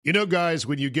You know, guys,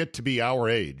 when you get to be our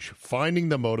age, finding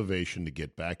the motivation to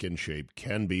get back in shape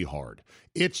can be hard.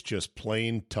 It's just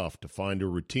plain tough to find a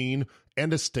routine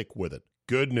and to stick with it.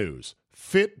 Good news.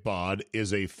 Fitbod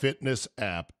is a fitness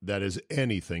app that is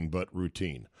anything but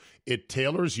routine. It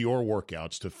tailors your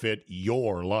workouts to fit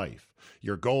your life,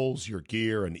 your goals, your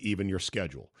gear, and even your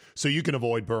schedule, so you can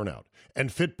avoid burnout. And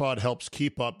Fitbod helps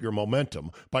keep up your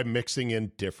momentum by mixing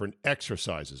in different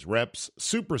exercises, reps,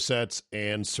 supersets,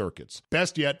 and circuits.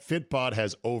 Best yet, Fitbod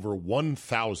has over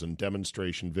 1,000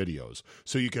 demonstration videos,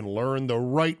 so you can learn the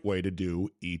right way to do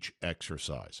each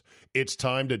exercise. It's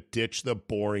time to ditch the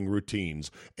boring routines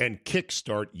and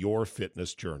kickstart your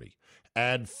fitness journey.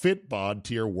 Add Fitbod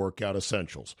to your workout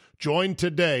essentials. Join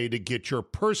today to get your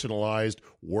personalized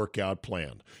workout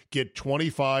plan. Get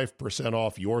 25%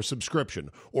 off your subscription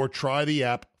or try the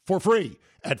app for free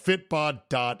at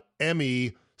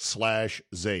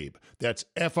fitbod.me/Zabe. That's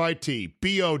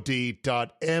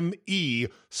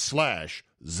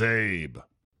fitbod.me/Zabe.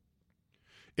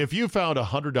 If you found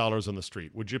 $100 on the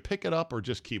street, would you pick it up or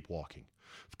just keep walking?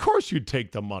 Of course you'd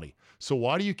take the money. So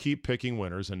why do you keep picking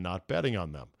winners and not betting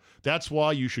on them? That's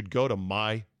why you should go to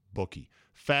MyBookie.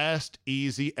 Fast,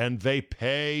 easy, and they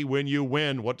pay when you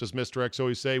win. What does Mr. X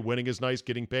always say? Winning is nice,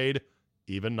 getting paid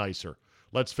even nicer.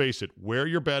 Let's face it, where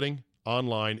you're betting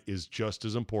online is just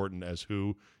as important as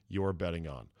who you're betting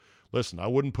on. Listen, I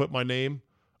wouldn't put my name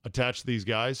attached to these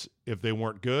guys if they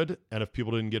weren't good and if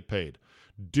people didn't get paid.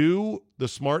 Do the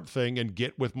smart thing and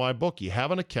get with MyBookie. Have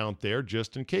an account there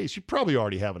just in case. You probably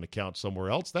already have an account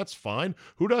somewhere else. That's fine.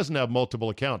 Who doesn't have multiple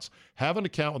accounts? Have an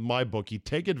account with MyBookie.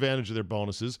 Take advantage of their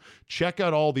bonuses. Check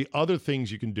out all the other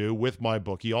things you can do with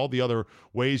MyBookie, all the other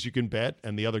ways you can bet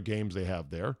and the other games they have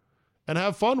there, and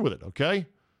have fun with it, okay?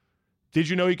 Did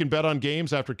you know you can bet on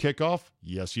games after kickoff?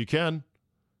 Yes, you can.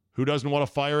 Who doesn't want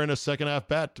to fire in a second-half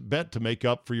bet to make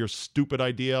up for your stupid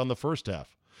idea on the first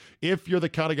half? If you're the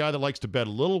kind of guy that likes to bet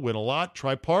a little, win a lot,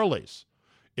 try parlays.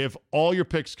 If all your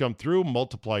picks come through,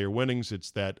 multiply your winnings.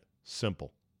 It's that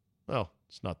simple. Well,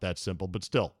 it's not that simple, but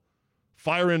still.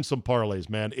 Fire in some parlays,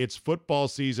 man. It's football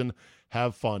season.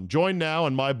 Have fun. Join now,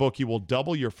 and MyBookie will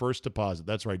double your first deposit.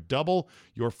 That's right, double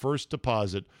your first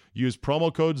deposit. Use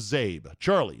promo code ZABE,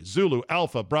 Charlie, Zulu,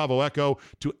 Alpha, Bravo, Echo,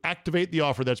 to activate the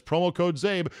offer. That's promo code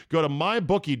ZABE. Go to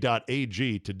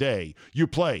mybookie.ag today. You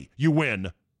play, you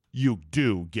win, you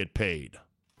do get paid.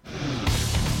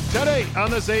 Today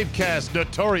on the Zabecast,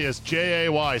 notorious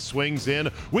J.A.Y. swings in.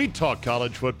 We talk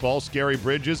college football, scary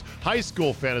bridges, high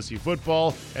school fantasy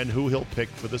football, and who he'll pick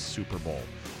for the Super Bowl.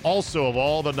 Also, of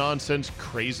all the nonsense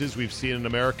crazes we've seen in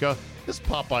America, this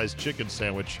Popeye's chicken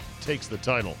sandwich takes the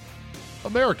title.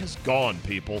 America's gone,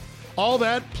 people. All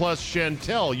that plus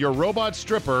Chantel, your robot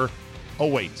stripper,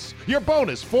 awaits. Your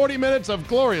bonus 40 minutes of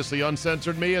gloriously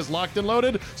uncensored me is locked and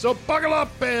loaded, so buckle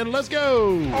up and let's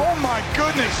go. Oh my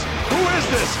goodness, who is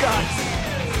this guy?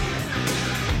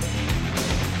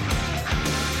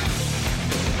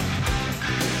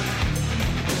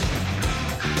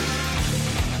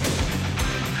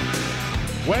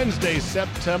 Wednesday,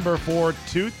 September 4,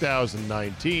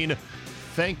 2019.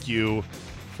 Thank you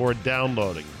for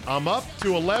downloading. I'm up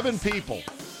to 11 people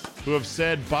who have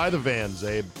said, buy the van,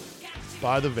 Zabe.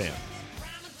 Buy the van.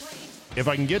 If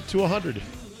I can get to 100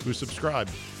 who subscribe,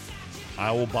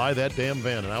 I will buy that damn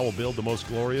van, and I will build the most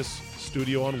glorious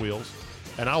studio on wheels,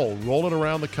 and I will roll it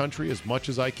around the country as much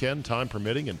as I can, time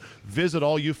permitting, and visit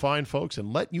all you fine folks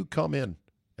and let you come in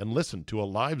and listen to a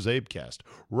live Zabecast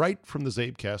right from the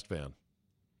Zabecast van.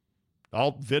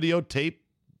 I'll videotape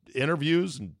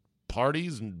interviews and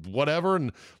parties and whatever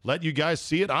and let you guys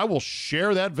see it. I will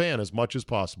share that van as much as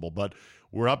possible, but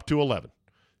we're up to 11.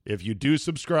 If you do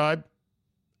subscribe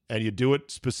and you do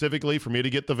it specifically for me to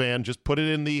get the van, just put it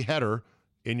in the header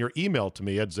in your email to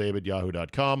me at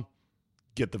zabe@yahoo.com.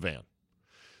 Get the van.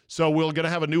 So we're going to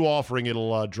have a new offering.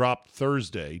 It'll drop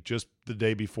Thursday, just the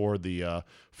day before the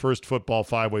first Football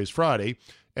 5 Ways Friday.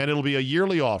 And it'll be a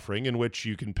yearly offering in which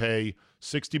you can pay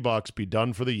 $60, be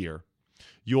done for the year.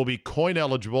 You will be coin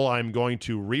eligible. I'm going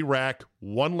to re-rack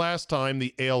one last time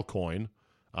the ale coin.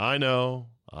 I know.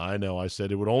 I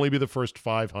said it would only be the first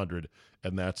 500,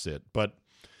 and that's it. But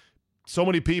so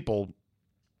many people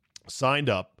signed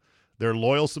up. They're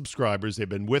loyal subscribers. They've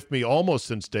been with me almost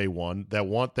since day one that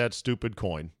want that stupid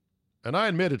coin. And I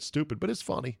admit it's stupid, but it's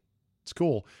funny. It's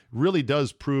cool. It really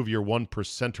does prove you're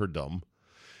 1%er dumb.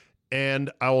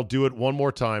 And I will do it one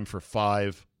more time for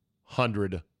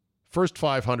 500. First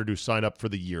 500 who sign up for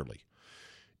the yearly.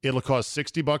 It'll cost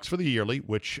 $60 for the yearly,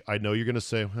 which I know you're going to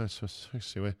say,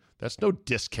 that's no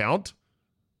discount.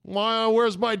 Why?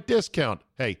 Where's my discount?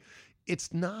 Hey,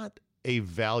 it's not a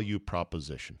value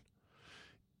proposition.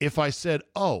 If I said,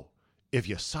 oh, if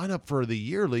you sign up for the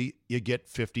yearly, you get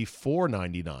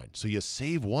 $54.99. So you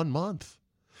save 1 month.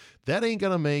 That ain't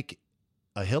going to make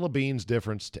a hill of beans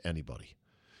difference to anybody.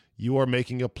 You are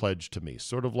making a pledge to me,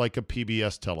 sort of like a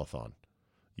PBS telethon.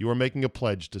 You are making a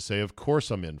pledge to say, of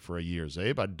course I'm in for a year,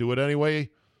 Zabe. I'd do it anyway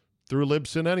through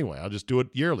Libsyn anyway. I'll just do it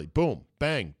yearly. Boom,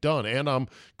 bang, done. And I'm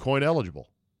coin eligible.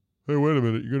 Hey, wait a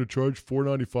minute. You're going to charge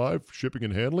 $4.95 for shipping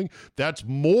and handling? That's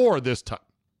more this time.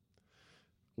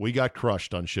 We got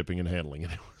crushed on shipping and handling,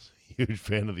 and it was a huge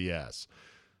fan of the ass.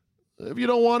 If you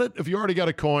don't want it, if you already got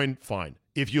a coin, fine.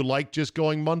 If you like just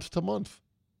going month to month,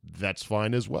 that's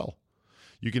fine as well.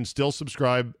 You can still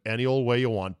subscribe any old way you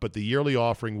want, but the yearly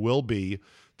offering will be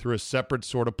through a separate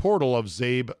sort of portal of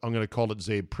Zabe. I'm going to call it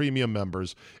Zabe Premium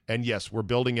members. And yes, we're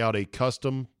building out a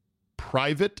custom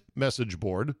private message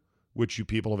board, which you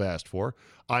people have asked for.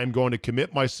 I'm going to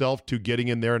commit myself to getting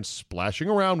in there and splashing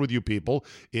around with you people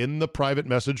in the private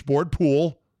message board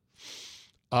pool.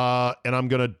 And I'm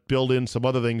going to build in some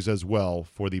other things as well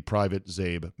for the private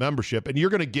Zabe membership. And you're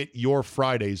going to get your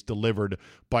Fridays delivered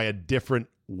by a different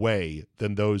way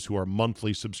than those who are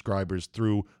monthly subscribers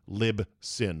through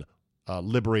Libsyn,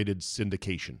 Liberated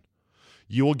Syndication.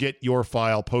 You will get your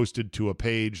file posted to a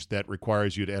page that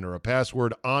requires you to enter a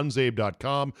password on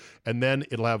zabe.com, and then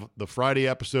it'll have the Friday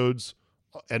episodes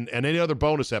and any other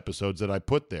bonus episodes that I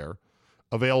put there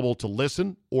available to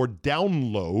listen or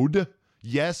download.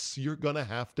 Yes, you're going to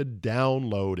have to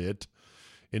download it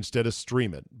instead of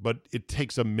stream it, but it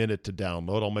takes a minute to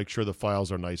download. I'll make sure the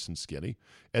files are nice and skinny.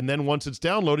 And then once it's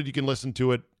downloaded, you can listen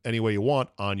to it any way you want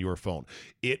on your phone.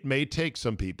 It may take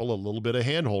some people a little bit of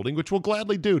hand-holding, which we'll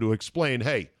gladly do to explain,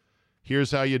 hey,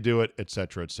 here's how you do it,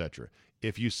 etc., etc.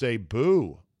 If you say,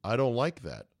 boo, I don't like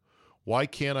that. Why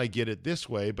can't I get it this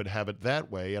way but have it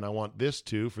that way, and I want this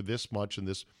too for this much and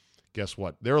this? Guess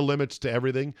what? There are limits to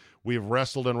everything. We've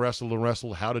wrestled and wrestled and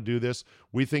wrestled how to do this.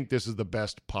 We think this is the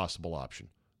best possible option.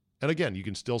 And again, you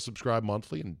can still subscribe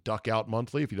monthly and duck out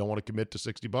monthly if you don't want to commit to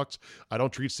 $60. I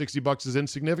don't treat $60 as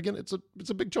insignificant. It's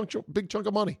a big chunk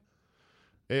of money.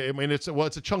 I mean, it's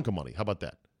a chunk of money. How about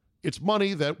that? It's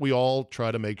money that we all try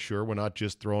to make sure we're not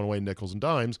just throwing away nickels and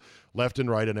dimes left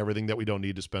and right and everything that we don't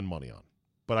need to spend money on.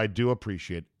 But I do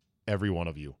appreciate every one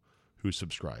of you who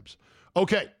subscribes.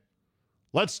 Okay.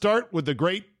 Let's start with the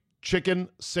great chicken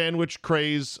sandwich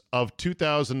craze of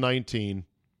 2019.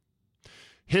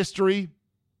 History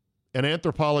and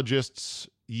anthropologists,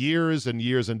 years and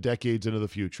years and decades into the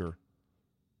future,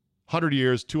 100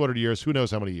 years, 200 years, who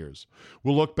knows how many years,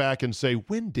 will look back and say,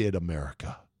 when did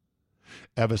America,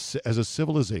 as a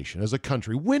civilization, as a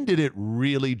country, when did it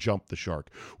really jump the shark?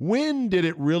 When did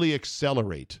it really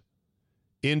accelerate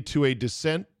into a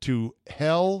descent to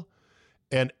hell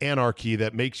and anarchy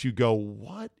that makes you go,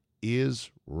 what is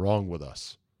wrong with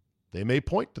us? They may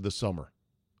point to the summer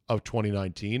of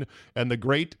 2019 and the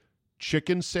great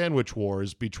chicken sandwich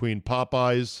wars between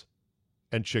Popeyes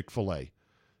and Chick-fil-A.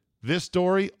 This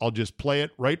story, I'll just play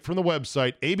it right from the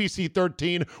website. ABC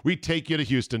 13, we take you to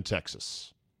Houston,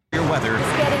 Texas. Your weather.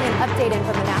 Just getting an update in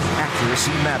from the national.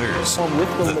 Accuracy matters.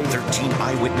 The 13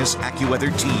 Eyewitness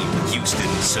AccuWeather team,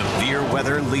 Houston's severe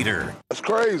weather leader. That's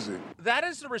crazy. That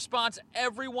is the response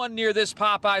everyone near this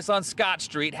Popeyes on Scott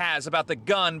Street has about the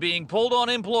gun being pulled on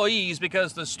employees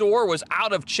because the store was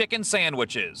out of chicken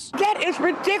sandwiches. That is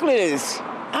ridiculous.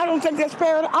 I don't think that's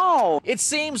fair at all. It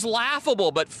seems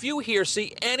laughable, but few here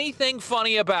see anything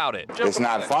funny about it. It's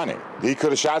not funny. He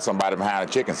could have shot somebody behind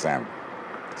a chicken sandwich.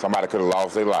 Somebody could have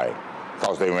lost their life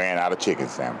because they ran out of chicken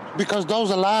sandwich. Because those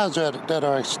are lives that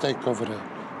are at stake over there,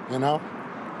 you know?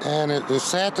 And it's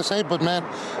sad to say, but man,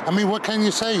 I mean, what can you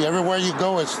say? Everywhere you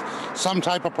go, it's some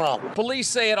type of problem. Police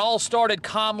say it all started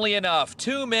calmly enough.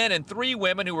 2 men and 3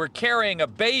 women who were carrying a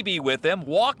baby with them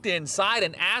walked inside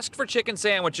and asked for chicken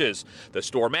sandwiches. The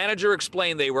store manager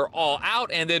explained they were all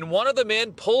out, and then one of the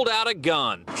men pulled out a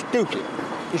gun. Stupid.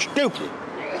 It's stupid.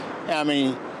 I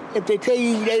mean, if they tell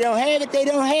you they don't have it, they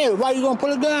don't have it. Why you gonna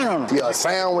put a gun on them? Yeah, a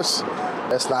sandwich.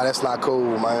 That's not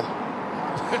cool, man.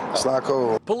 It's not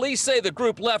cool. Police say the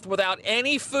group left without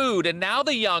any food, and now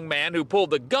the young man who pulled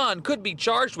the gun could be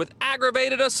charged with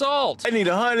aggravated assault. I need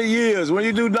 100 years. When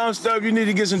you do dumb stuff, you need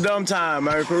to get some dumb time,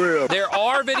 man, for real. There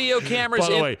are video cameras.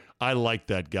 By the way, I like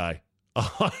that guy.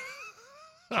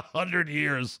 100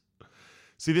 years.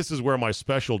 See, this is where my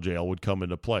special jail would come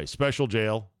into play. Special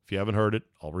jail, if you haven't heard it,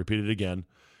 I'll repeat it again.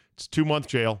 It's 2-month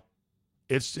jail.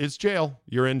 It's jail.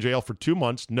 You're in jail for 2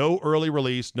 months. No early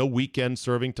release, no weekend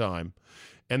serving time.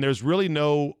 And there's really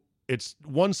it's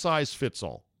one size fits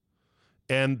all.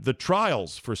 And the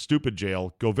trials for stupid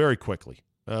jail go very quickly.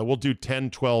 We'll do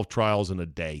 10, 12 trials in a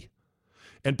day.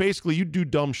 And basically you do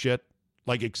dumb shit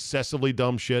like excessively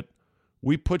dumb shit,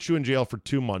 we put you in jail for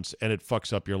 2 months and it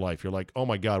fucks up your life. You're like, oh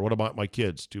my God, what about my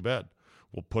kids? Too bad.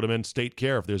 We'll put them in state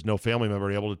care if there's no family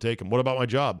member able to take them. What about my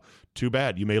job? Too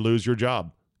bad. You may lose your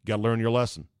job. Got to learn your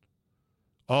lesson.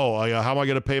 Oh, how am I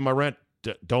going to pay my rent?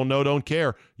 Don't know, don't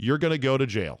care. You're going to go to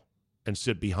jail and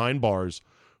sit behind bars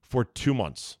for 2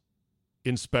 months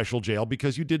in special jail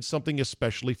because you did something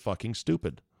especially fucking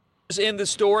stupid. In the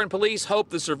store, and police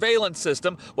hope the surveillance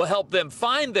system will help them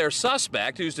find their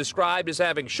suspect, who's described as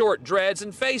having short dreads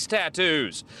and face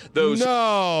tattoos.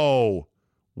 No.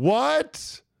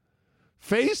 What?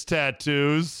 Face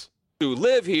tattoos? Who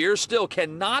live here still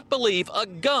cannot believe a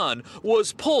gun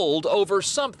was pulled over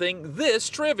something this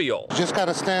trivial. You just got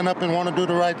to stand up and want to do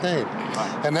the right thing.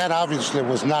 And that obviously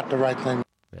was not the right thing.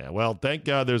 Yeah, well, thank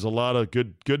God there's a lot of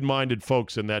good-minded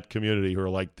folks in that community who are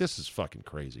like, this is fucking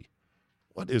crazy.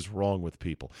 What is wrong with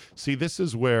people? See, this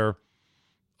is where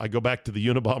I go back to the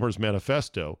Unabomber's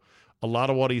manifesto. A lot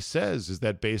of what he says is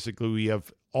that basically we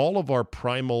have all of our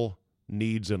primal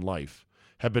needs in life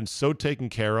have been so taken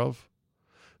care of.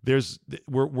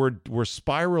 We're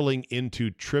spiraling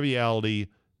into triviality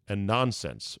and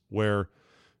nonsense where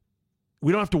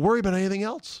we don't have to worry about anything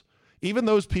else. Even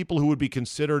those people who would be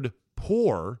considered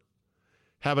poor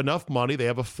have enough money. They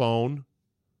have a phone.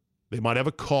 They might have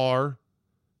a car.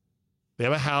 They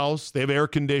have a house, they have air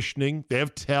conditioning, they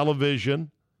have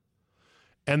television,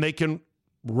 and they can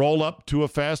roll up to a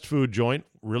fast food joint,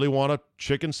 really want a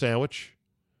chicken sandwich,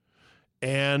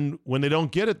 and when they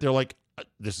don't get it, they're like,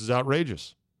 this is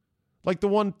outrageous. Like the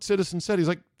one citizen said, he's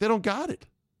like, they don't got it.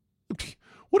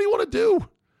 What do you want to do?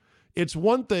 It's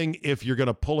one thing if you're going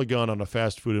to pull a gun on a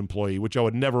fast food employee, which I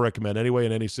would never recommend anyway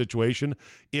in any situation,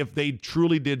 if they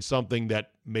truly did something that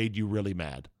made you really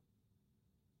mad.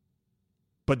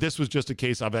 But this was just a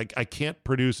case of I can't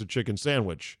produce a chicken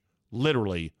sandwich,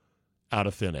 literally, out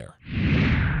of thin air.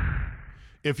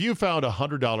 If you found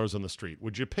 $100 on the street,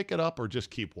 would you pick it up or just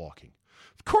keep walking?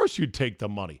 Of course you'd take the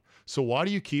money. So why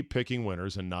do you keep picking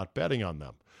winners and not betting on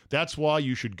them? That's why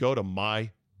you should go to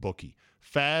MyBookie.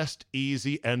 Fast,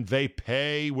 easy, and they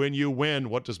pay when you win.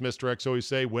 What does Mr. X always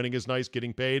say? Winning is nice,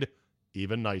 getting paid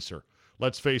even nicer.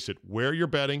 Let's face it, where you're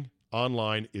betting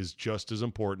online is just as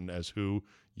important as who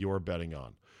you're betting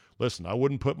on. Listen, I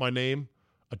wouldn't put my name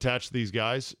attached to these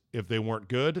guys if they weren't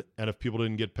good and if people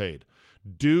didn't get paid.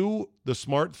 Do the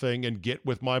smart thing and get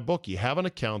with MyBookie. Have an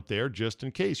account there just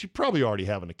in case. You probably already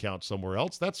have an account somewhere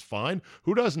else. That's fine.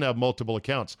 Who doesn't have multiple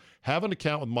accounts? Have an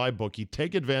account with MyBookie.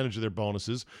 Take advantage of their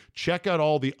bonuses. Check out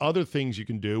all the other things you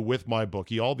can do with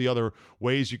MyBookie, all the other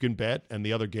ways you can bet and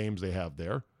the other games they have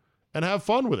there, and have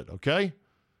fun with it, okay?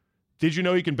 Did you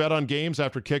know you can bet on games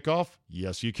after kickoff?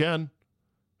 Yes, you can.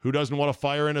 Who doesn't want to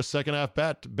fire in a second-half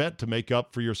bet to make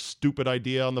up for your stupid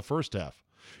idea on the first half?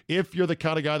 If you're the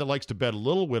kind of guy that likes to bet a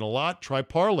little, win a lot, try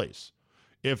parlays.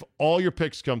 If all your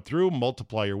picks come through,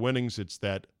 multiply your winnings. It's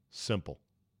that simple.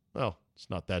 Well, it's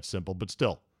not that simple, but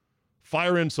still.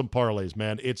 Fire in some parlays,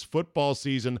 man. It's football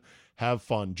season. Have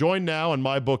fun. Join now, and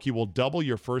MyBookie will double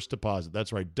your first deposit.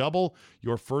 That's right, double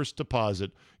your first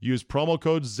deposit. Use promo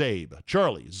code ZABE,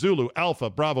 Charlie, Zulu,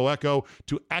 Alpha, Bravo, Echo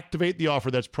to activate the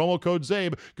offer. That's promo code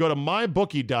ZABE. Go to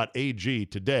mybookie.ag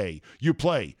today. You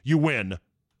play, you win,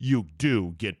 you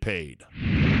do get paid.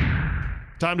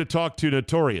 Time to talk to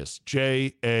Notorious,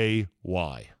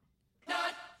 J-A-Y.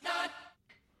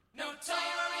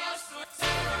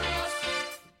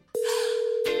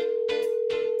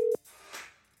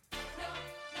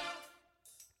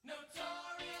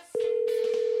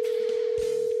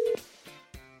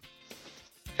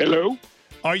 Hello?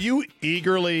 Are you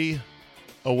eagerly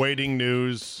awaiting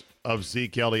news of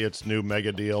Zeke Elliott's new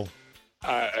mega deal?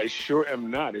 I sure am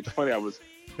not. It's funny. I was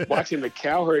watching the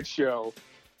Cowherd show,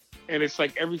 and it's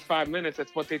like every 5 minutes,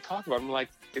 that's what they talk about. I'm like,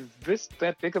 is this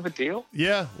that big of a deal?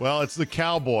 Yeah, well, it's the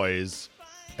Cowboys,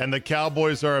 and the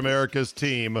Cowboys are America's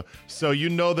team, so you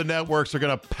know the networks are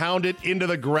going to pound it into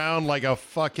the ground like a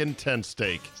fucking tent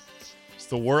stake. It's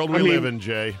the world we live in,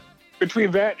 Jay. Between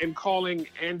that and calling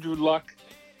Andrew Luck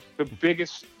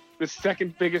the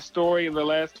second biggest story in the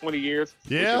last 20 years.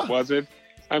 Yeah. Which it wasn't.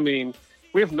 I mean,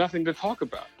 we have nothing to talk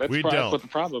about. That's what the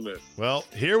problem is. Well,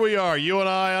 here we are, you and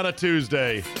I on a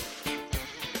Tuesday.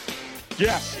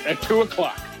 Yes, at 2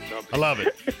 o'clock. I love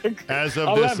it. As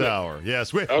of this hour.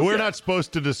 Yes, we're not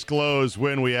supposed to disclose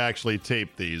when we actually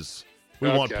tape these. We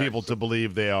want people to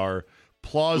believe they are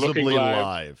plausibly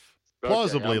live.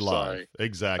 Plausibly live.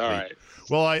 Exactly. All right.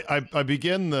 Well, I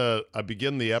begin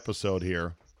the episode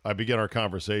here. I begin our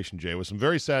conversation, Jay, with some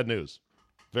very sad news.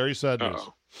 Very sad news.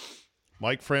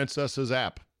 Mike Francesa's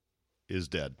app is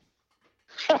dead.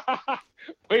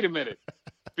 Wait a minute.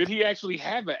 Did he actually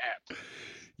have an app?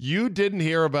 You didn't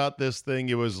hear about this thing.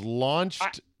 It was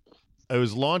launched. It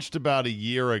was launched about a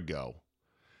year ago,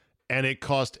 and it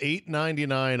cost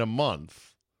 $8.99 a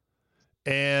month.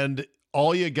 And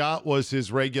all you got was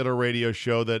his regular radio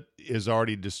show that is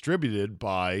already distributed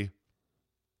by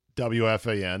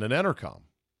WFAN and Entercom.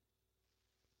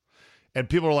 And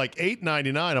people are like,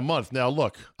 $8.99 a month. Now,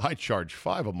 look, I charge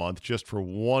 $5 a month just for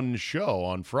one show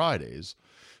on Fridays.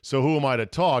 So who am I to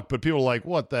talk? But people are like,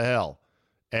 what the hell?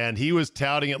 And he was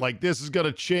touting it like, this is going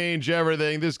to change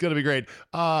everything. This is going to be great.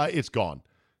 It's gone.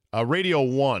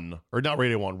 Radio.com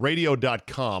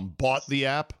bought the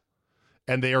app,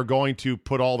 and they are going to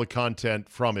put all the content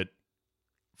from it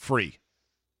free.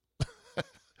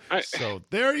 So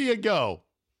there you go.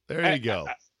 There you go.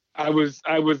 I was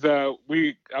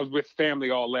with family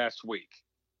all last week,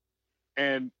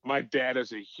 and my dad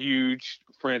is a huge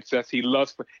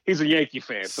Francesa. He's a Yankee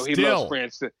fan, so he loves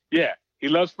Francesa. Yeah, he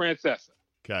loves Francesa.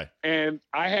 Okay. And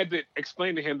I had to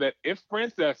explain to him that if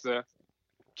Francesa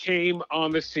came on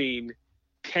the scene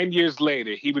 10 years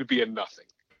later, he would be a nothing.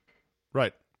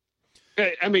 Right.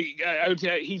 I mean, I was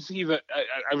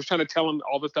trying to tell him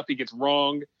all the stuff he gets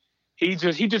wrong. He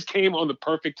just came on the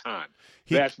perfect time.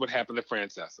 That's what happened to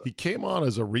Francesa. He came on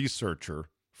as a researcher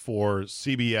for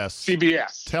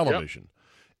CBS television.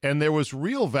 Yep. And there was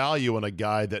real value in a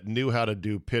guy that knew how to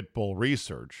do pit bull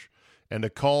research and to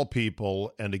call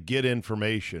people and to get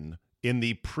information in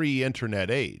the pre-internet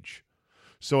age.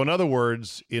 So in other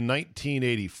words, in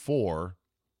 1984,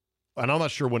 and I'm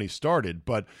not sure when he started,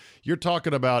 but you're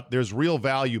talking about there's real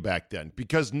value back then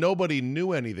because nobody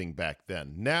knew anything back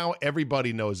then. Now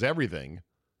everybody knows everything,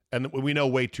 and we know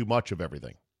way too much of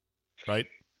everything, right?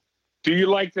 Do you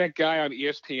like that guy on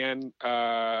ESPN,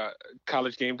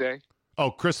 College Game Day?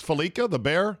 Oh, Chris Felica, the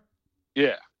Bear?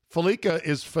 Yeah. Felica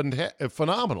is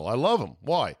phenomenal. I love him.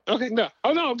 Why? Okay, no.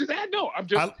 Oh, no,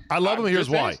 I love him. Here's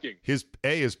why. Asking.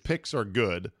 His picks are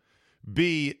good.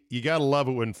 B, you got to love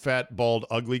it when fat, bald,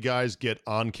 ugly guys get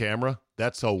on camera.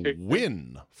 That's a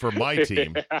win for my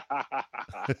team.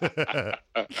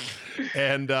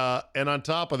 And on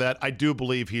top of that, I do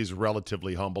believe he's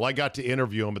relatively humble. I got to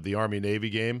interview him at the Army-Navy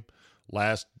game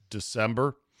last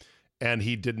December, and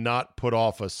he did not put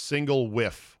off a single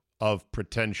whiff of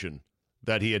pretension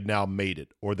that he had now made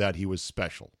it or that he was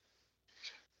special.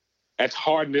 It's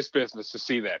hard in this business to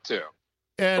see that, too.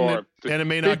 And it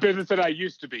may not business that I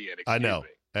used to be in. I know.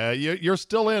 You're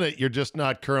still in it. You're just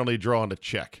not currently drawing a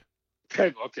check.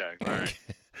 Okay. All right.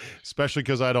 Especially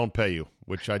because I don't pay you,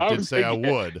 which I did say I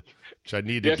would, which I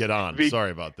need to get on.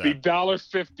 Sorry about that. The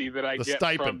 $1.50 that I get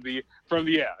stipend. from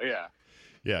the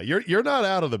Yeah. You're not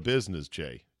out of the business,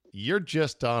 Jay. You're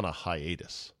just on a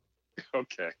hiatus.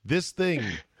 Okay. This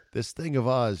thing of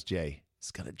ours, Jay, is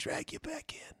gonna drag you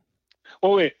back in.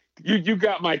 Oh wait, you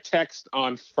got my text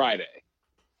on Friday.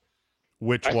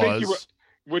 I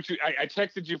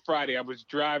texted you Friday. I was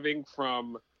driving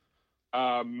from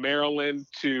Maryland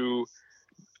to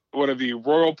one of the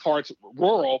rural parts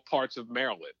of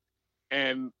Maryland,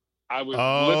 and I was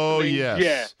listening.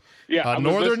 Yes. Yeah.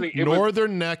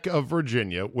 Northern neck of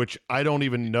Virginia, which I don't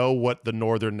even know what the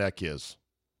northern neck is.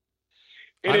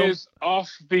 It is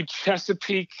off the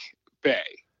Chesapeake Bay.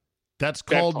 That's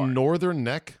called Northern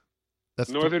Neck?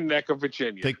 That's Northern Neck of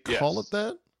Virginia. They call it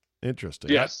that? Interesting.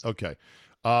 Yes. Okay.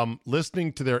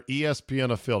 Listening to their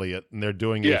ESPN affiliate, and they're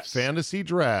doing a fantasy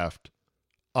draft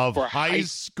of high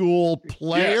school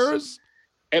players.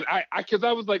 Yes. And because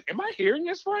I was like, am I hearing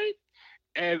this right?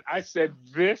 And I said,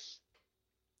 this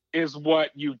is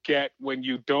what you get when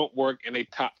you don't work in a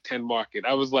top 10 market.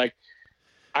 I was like,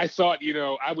 I thought,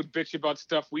 I would bitch about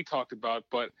stuff we talked about,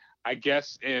 but I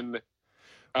guess in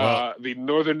the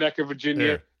northern neck of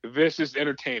Virginia, this is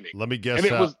entertaining. Let me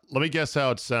guess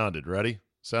how it sounded. Ready?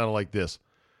 Sounded like this.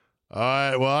 All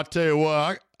right, well, I'll tell you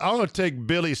what. I'm going to take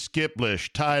Billy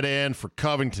Skiplish, tight end for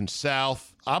Covington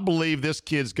South. I believe this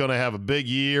kid's going to have a big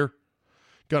year,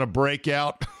 going to break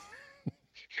out.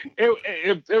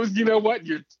 It was, you know what?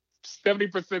 You're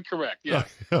 70% correct. Yeah.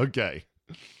 Okay.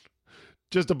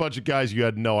 Just a bunch of guys you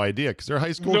had no idea because they're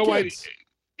high school kids.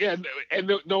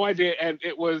 No idea. And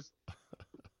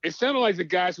it sounded like the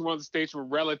guys who were on the stage were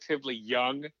relatively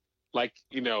young, like,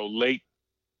 late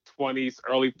 20s,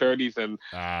 early 30s. And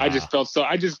I just felt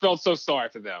so sorry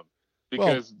for them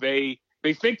because they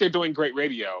think they're doing great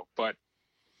radio, but.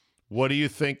 What do you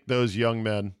think those young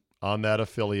men on that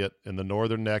affiliate in the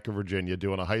northern neck of Virginia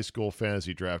doing a high school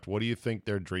fantasy draft, what do you think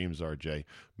their dreams are, Jay?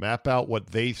 Map out what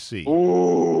they see.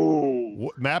 Ooh.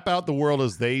 Map out the world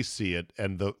as they see it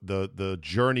and the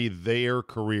journey, their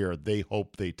career they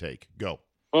hope they take. Go.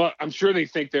 Well, I'm sure they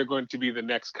think they're going to be the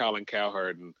next Colin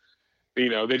Cowherd, and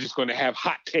They're just going to have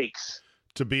hot takes.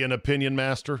 To be an opinion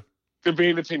master? To be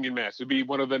an opinion master. To be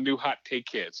one of the new hot take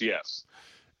kids, yes.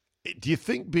 Do you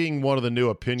think being one of the new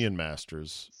opinion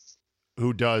masters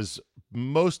who does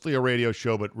mostly a radio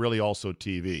show but really also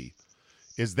TV,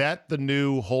 is that the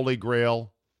new holy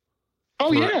grail?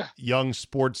 Oh, yeah. Young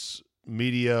sports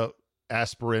media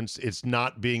aspirants, it's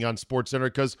not being on SportsCenter,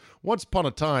 because once upon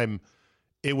a time,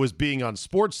 it was being on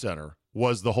SportsCenter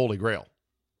was the holy grail.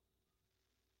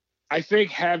 I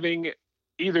think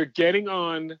either getting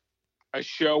on a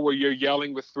show where you're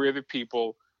yelling with three other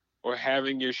people or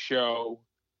having your show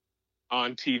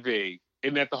on TV,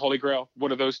 isn't that the holy grail?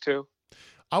 One of those two?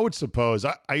 I would suppose.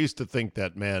 I used to think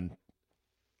that, man,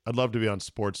 I'd love to be on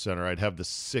SportsCenter. I'd have the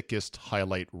sickest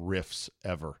highlight riffs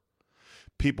ever.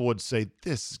 People would say,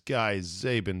 this guy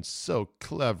Zabin's so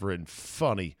clever and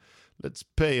funny. Let's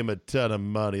pay him a ton of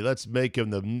money. Let's make him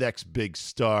the next big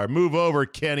star. Move over,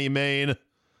 Kenny Mayne,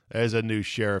 as a new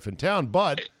sheriff in town.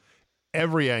 But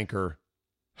every anchor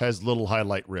has little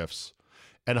highlight riffs.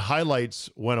 And highlights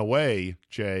went away,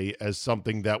 Jay, as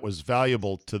something that was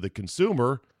valuable to the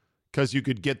consumer because you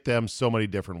could get them so many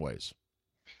different ways.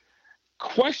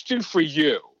 Question for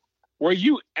you. Were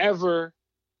you ever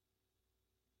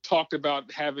talked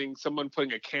about having someone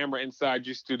putting a camera inside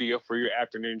your studio for your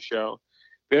afternoon show?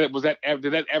 Was that ever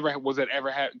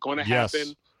going to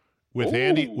happen?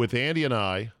 With Andy and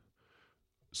I,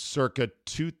 circa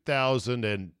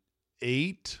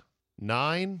 2008,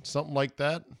 9, something like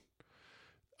that.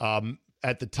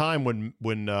 At the time when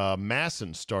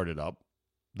Masson started up,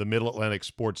 the Middle Atlantic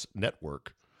Sports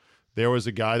Network, there was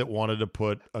a guy that wanted to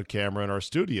put a camera in our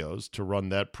studios to run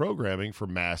that programming for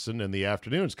Masson in the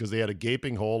afternoons because they had a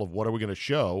gaping hole of what are we going to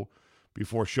show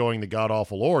before showing the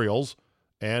god-awful Orioles.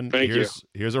 And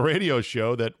here's a radio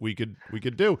show that we could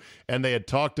do. And they had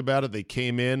talked about it. They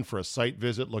came in for a site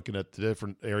visit looking at the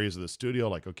different areas of the studio,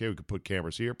 like, okay, we could put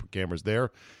cameras here, put cameras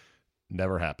there.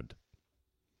 Never happened.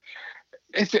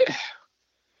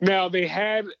 Now, they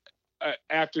had an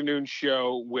afternoon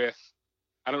show with,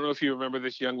 I don't know if you remember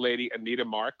this young lady, Anita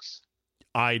Marks.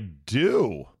 I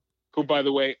do. Who, by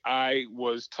the way, I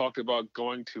was talking about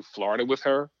going to Florida with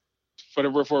her for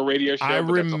a radio show. I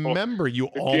remember you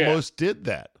almost did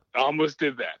that. Almost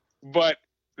did that. But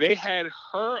they had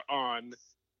her on.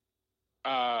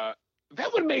 That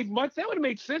would have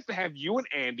made sense to have you and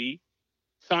Andy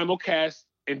simulcast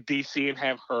in DC and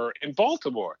have her in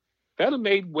Baltimore. That would have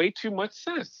made way too much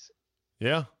sense.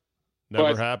 Yeah.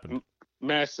 Never happened.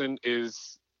 Masson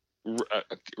is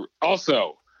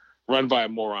also run by a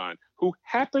moron who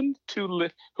happened to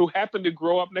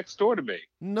grow up next door to me.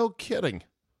 No kidding.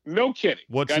 No kidding.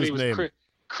 What's his name?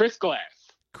 Chris Glass.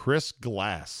 Chris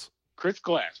Glass. Chris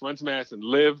Glass runs Masson.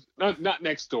 Not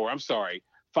next door. I'm sorry.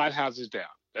 5 houses down.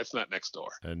 That's not next door.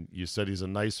 And you said he's a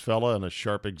nice fella and a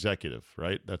sharp executive,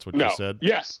 right? That's what you said?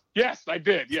 Yes, I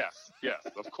did. Yes,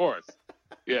 of course.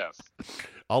 Yes.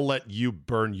 I'll let you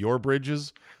burn your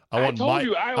bridges. I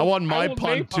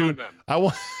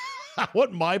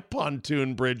want my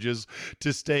pontoon bridges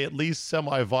to stay at least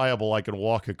semi-viable. I can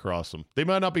walk across them. They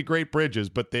might not be great bridges,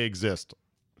 but they exist.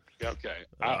 Okay.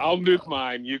 I'll nuke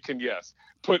mine. You can,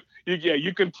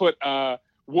 you can put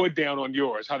wood down on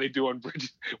yours. How they do on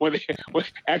bridges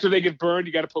after they get burned,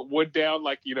 you got to put wood down,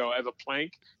 like as a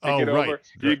plank to get over.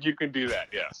 You can do that.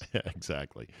 Yes. Yeah,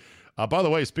 exactly. By the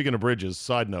way, speaking of bridges,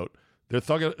 side note, they're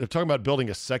talking about building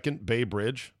a second Bay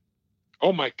Bridge.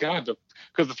 Oh my God!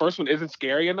 Because the first one isn't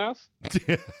scary enough.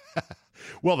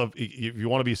 Well, if you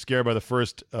want to be scared by the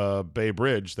first Bay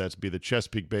Bridge, that's be the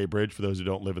Chesapeake Bay Bridge. For those who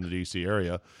don't live in the D.C.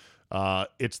 area,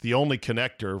 it's the only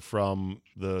connector from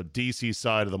the D.C.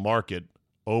 side of the market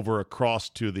over across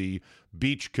to the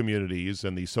beach communities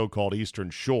and the so-called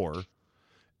Eastern Shore.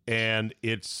 And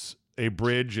it's a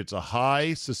bridge. It's a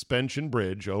high suspension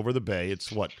bridge over the bay.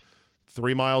 It's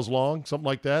 3 miles long, something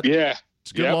like that? Yeah. It's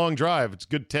a good long drive. It's a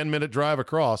good 10-minute drive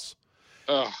across.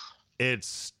 Ugh.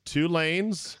 It's 2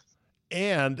 lanes.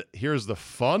 And here's the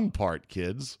fun part,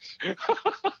 kids.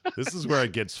 This is where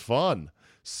it gets fun.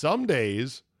 Some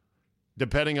days,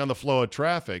 depending on the flow of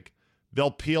traffic,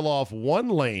 they'll peel off 1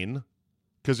 lane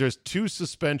because there's 2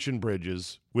 suspension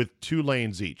bridges with 2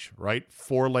 lanes each, right?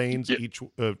 4 lanes each,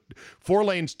 4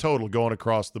 lanes total going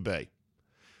across the bay.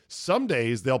 Some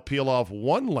days they'll peel off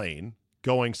 1 lane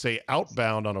going, say,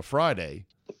 outbound on a Friday,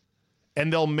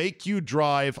 and they'll make you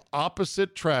drive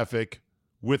opposite traffic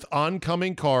with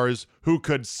oncoming cars who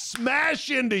could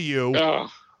smash into you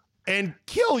and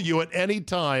kill you at any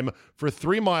time for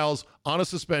 3 miles on a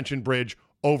suspension bridge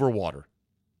over water.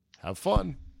 Have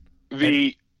fun.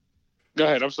 Go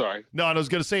ahead. I'm sorry. No, and I was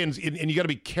going to say, and you got to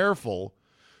be careful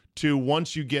to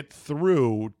once you get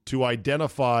through to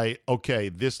identify, okay,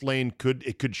 this lane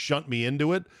could shunt me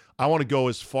into it. I want to go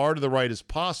as far to the right as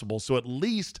possible. So at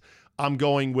least I'm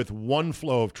going with one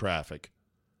flow of traffic.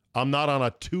 I'm not on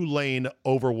a 2-lane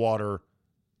overwater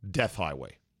death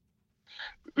highway.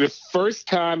 The first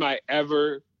time I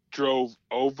ever drove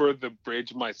over the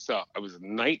bridge myself, I was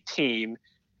 19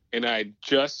 and I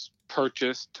just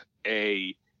purchased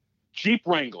a Jeep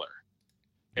Wrangler.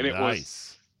 And it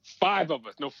was 4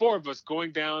 of us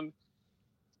going down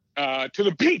to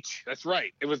the beach. That's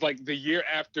right. It was like the year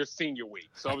after senior week.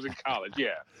 So I was in college,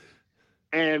 yeah.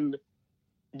 And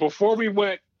before we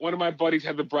went, one of my buddies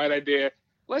had the bright idea,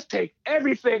 let's take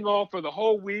everything off for the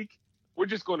whole week. We're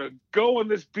just going to go on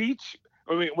this beach.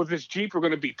 I mean, with this Jeep, we're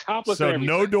going to be topless. So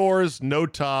no doors, no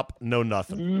top, no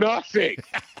nothing. Nothing.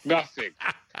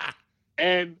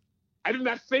 And I did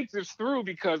not think this through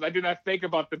because I did not think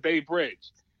about the Bay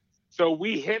Bridge. So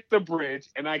we hit the bridge,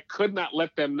 and I could not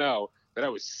let them know that I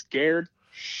was scared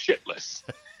shitless.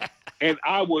 And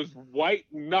I was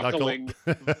white-knuckling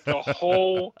the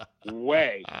whole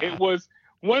way. It was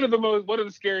one of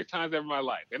the scariest times ever in my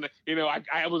life. And,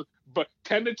 I was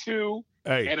 10-2,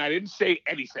 and I didn't say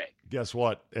anything. Guess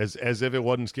what? As if it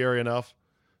wasn't scary enough,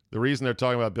 the reason they're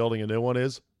talking about building a new one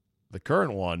is the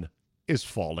current one is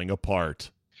falling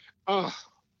apart. I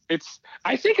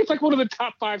think it's like one of the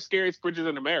top 5 scariest bridges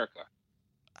in America.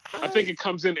 I think it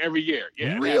comes in every year.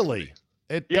 Yeah, really?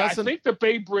 It doesn't. I think the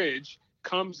Bay Bridge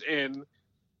comes in.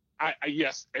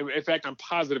 Yes, in fact, I'm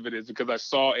positive it is because I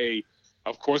saw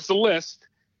of course, the list,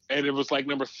 and it was like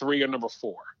number 3 or number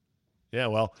 4. Yeah,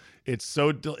 well, it's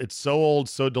so old,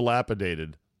 so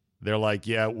dilapidated. They're like,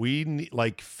 yeah,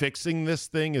 fixing this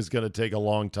thing is going to take a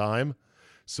long time,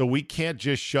 so we can't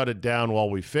just shut it down while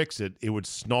we fix it. It would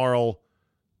snarl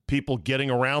people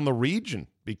getting around the region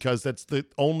because that's the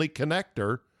only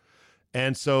connector.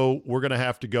 And so we're going to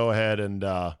have to go ahead and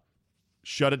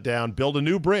shut it down, build a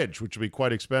new bridge, which would be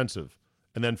quite expensive,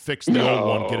 and then fix the old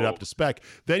one, get it up to spec.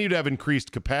 Then you'd have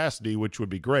increased capacity, which would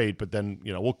be great, but then,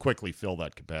 we'll quickly fill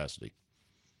that capacity.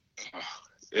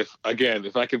 If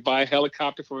I could buy a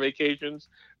helicopter for vacations,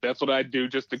 that's what I'd do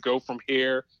just to go from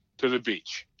here to the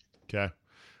beach. Okay.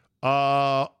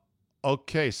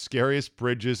 Scariest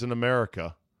bridges in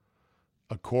America,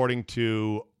 according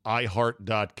to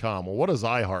iHeart.com. Well, what does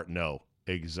iHeart know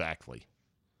exactly?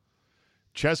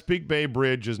 Chesapeake Bay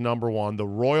Bridge is number 1. The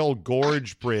Royal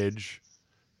Gorge Bridge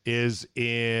is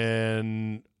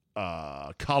in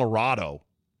Colorado.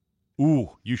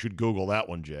 Ooh, you should Google that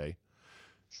one, Jay.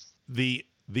 The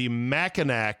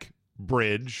Mackinac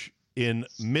Bridge in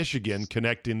Michigan,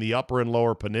 connecting the Upper and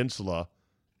Lower Peninsula,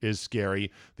 is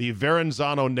scary. The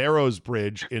Verrazano Narrows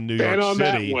Bridge in New York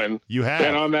City. That one. You have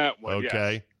been on that one.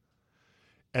 Okay. Yes.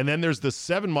 And then there's the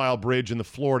 7 Mile Bridge in the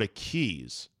Florida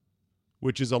Keys,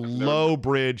 which is a low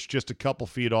bridge just a couple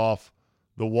feet off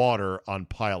the water on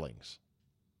pilings.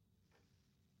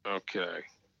 Okay.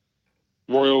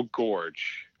 Royal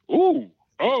Gorge. Ooh.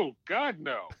 Oh, God,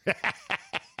 no.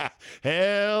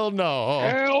 Hell no.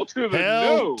 Hell to the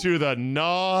Hell no. to the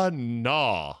nah.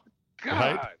 God,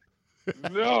 right?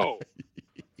 No.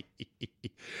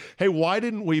 Hey, why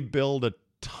didn't we build a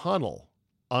tunnel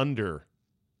under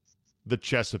the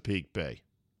Chesapeake Bay?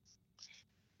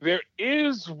 There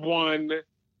is one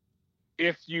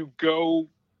if you go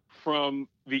from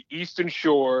the Eastern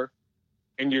Shore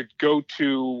and you go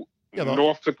to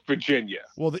Norfolk, Virginia.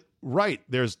 Well, right.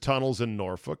 There's tunnels in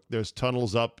Norfolk. There's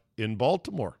tunnels up in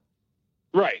Baltimore.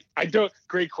 Right.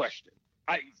 Great question.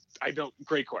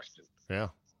 Great question. Yeah.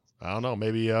 I don't know.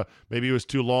 Maybe it was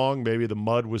too long. Maybe the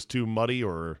mud was too muddy,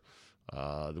 or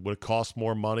it would have cost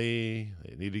more money.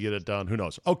 They need to get it done. Who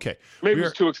knows? Okay. Maybe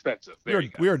it's too expensive.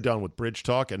 We are done with Bridge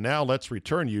Talk, and now let's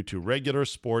return you to regular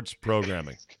sports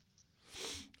programming.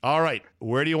 All right.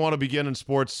 Where do you want to begin in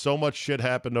sports? So much shit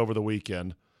happened over the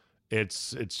weekend.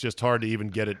 It's just hard to even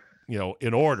get it,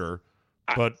 in order.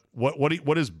 But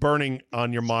what is burning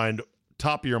on your mind,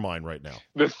 top of your mind right now?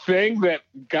 The thing that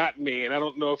got me, and I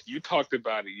don't know if you talked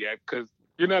about it yet, because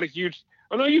you're not a huge.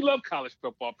 I know you love college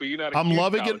football, but you're not. I'm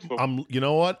loving it. Football. You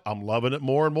know what? I'm loving it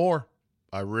more and more.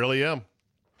 I really am.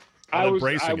 I'm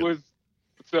embracing it.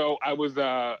 I was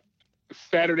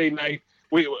Saturday night.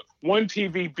 One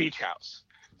TV beach house.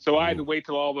 So I had to wait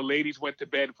till all the ladies went to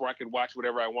bed before I could watch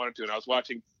whatever I wanted to. And I was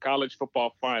watching college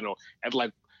football final at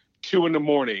like 2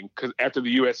 a.m. because after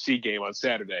the USC game on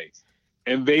Saturday.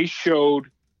 And they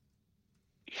showed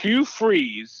Hugh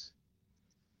Freeze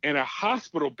in a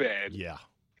hospital bed. Yeah.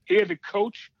 He had to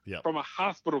coach from a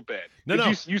hospital bed.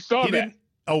 No. You saw that.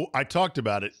 Oh, I talked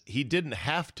about it. He didn't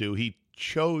have to. He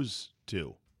chose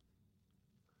to.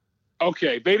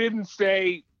 Okay. They didn't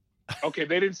say Okay,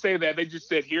 they didn't say that. They just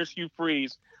said, "Here's Hugh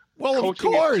Freeze." Well, coaching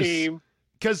of course, his team.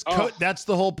 because that's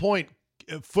the whole point.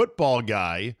 A football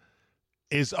guy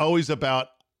is always about,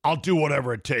 I'll do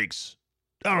whatever it takes.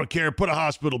 I don't care. Put a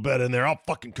hospital bed in there. I'll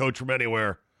fucking coach from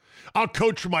anywhere. I'll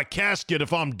coach from my casket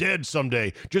if I'm dead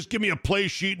someday. Just give me a play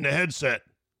sheet and a headset.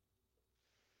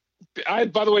 By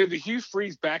the way, the Hugh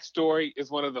Freeze backstory is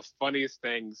one of the funniest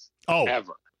things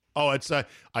ever. Oh, it's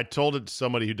I told it to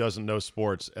somebody who doesn't know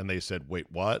sports, and they said, "Wait,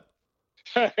 what?"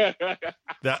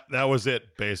 that was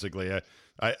it, basically.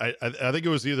 I think it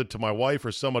was either to my wife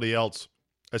or somebody else.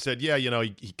 I said, "Yeah,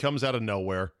 he comes out of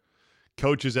nowhere,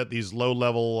 coaches at these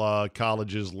low-level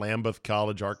colleges, Lambeth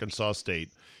College, Arkansas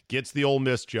State, gets the Ole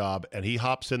Miss job, and he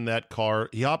hops in that car.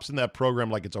 He hops in that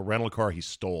program like it's a rental car he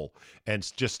stole, and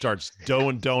just starts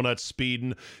doing donuts,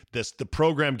 speeding. The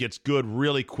program gets good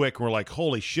really quick, and we're like,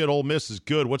 holy shit, Ole Miss is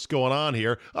good. What's going on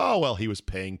here? Oh, well, he was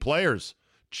paying players,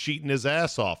 cheating his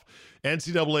ass off.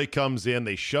 NCAA comes in,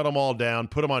 they shut them all down,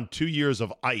 put them on 2 years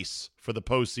of ice for the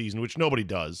postseason, which nobody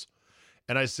does.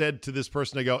 And I said to this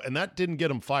person, I go, and that didn't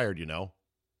get him fired, And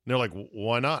they're like,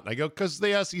 why not? And I go, because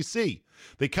the SEC.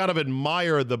 They kind of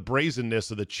admire the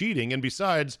brazenness of the cheating. And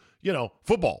besides,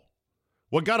 football.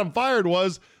 What got him fired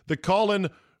was the call-in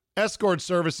escort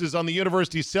services on the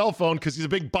university cell phone because he's a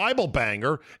big Bible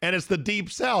banger, and it's the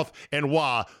Deep South. And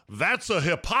why? That's a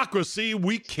hypocrisy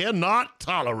we cannot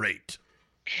tolerate.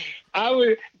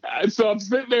 So I'm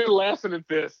sitting there laughing at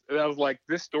this, and I was like,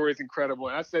 this story is incredible.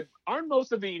 And I said, aren't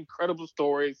most of the incredible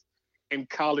stories in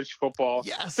college football?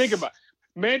 Yes. Think about it.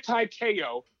 Manti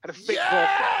Te'o had a fake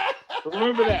girlfriend.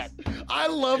 Remember that? I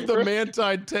love the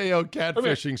Manti Te'o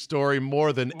catfishing story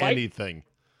more than anything.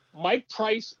 Mike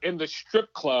Price in the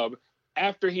strip club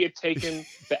after he had taken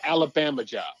the Alabama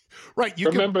job. Right.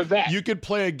 Remember that. You could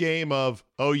play a game of,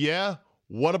 oh, yeah?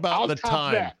 What about the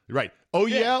time? That. Right. Oh,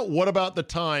 yeah? What about the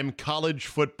time? College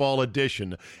Football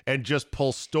Edition. And just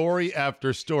pull story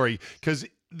after story. Because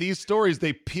these stories,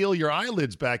 they peel your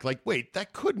eyelids back like, wait,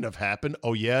 that couldn't have happened.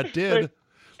 Oh, yeah, it did.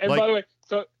 And by the way,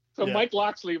 so Mike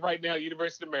Locksley right now,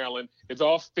 University of Maryland, is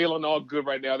all feeling all good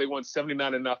right now. They won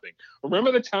 79-0.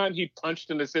 Remember the time he punched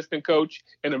an assistant coach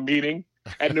in a meeting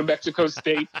at New Mexico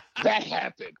State? That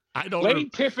happened. I don't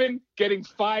Lane Kiffin getting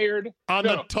fired on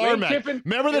the tarmac.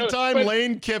 Remember the time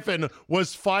Lane Kiffin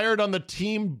was fired on the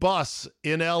team bus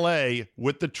in L.A.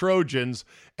 with the Trojans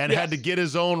and had to get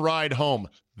his own ride home.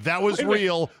 That was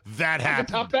real. That happened.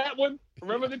 Top that one.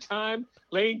 Remember the time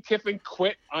Lane Kiffin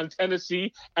quit on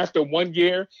Tennessee after 1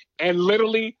 year and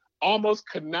literally almost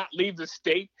could not leave the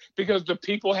state because the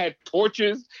people had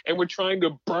torches and were trying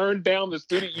to burn down the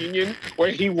student union where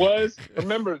he was?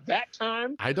 Remember that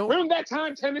time? Remember that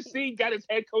time Tennessee got his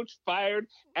head coach fired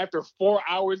after 4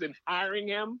 hours in hiring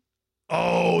him?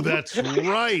 Oh, that's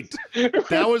right.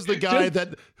 That was the guy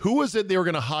who was it they were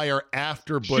going to hire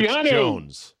after Butch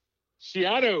Jones?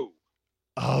 Schiano.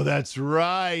 Oh, that's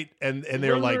right. And they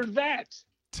were like, that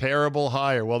terrible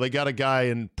hire. Well, they got a guy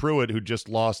in Pruitt who just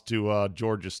lost to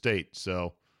Georgia State.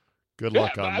 So good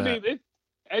luck on that. I mean,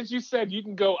 as you said, you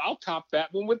can go, I'll top that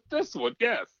one with this one.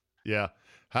 Yes. Yeah.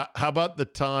 How about the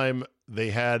time they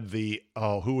had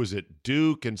who was it?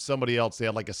 Duke and somebody else. They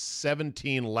had like a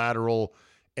 17 lateral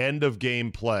end of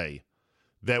game play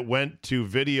that went to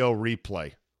video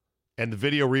replay. And the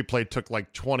video replay took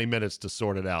like 20 minutes to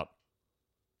sort it out.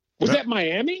 Was that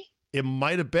Miami? It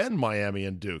might have been Miami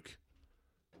and Duke.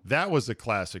 That was a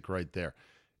classic right there.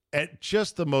 And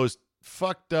just the most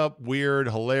fucked up, weird,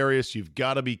 hilarious, you've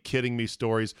got to be kidding me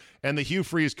stories. And the Hugh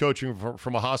Freeze coaching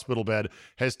from a hospital bed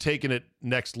has taken it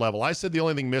next level. I said the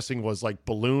only thing missing was like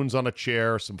balloons on a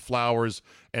chair, some flowers,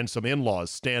 and some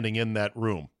in-laws standing in that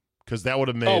room because that would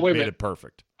have made it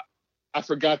perfect. I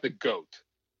forgot the GOAT.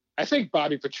 I think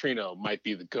Bobby Petrino might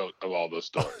be the GOAT of all those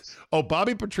stories. Oh,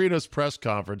 Bobby Petrino's press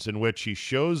conference in which he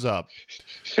shows up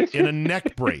in a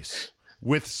neck brace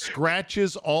with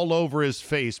scratches all over his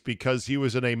face because he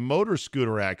was in a motor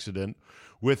scooter accident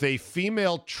with a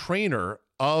female trainer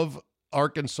of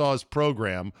Arkansas's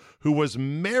program who was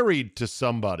married to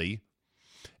somebody.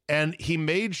 And he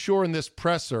made sure in this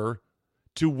presser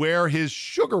to wear his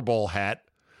Sugar Bowl hat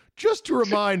just to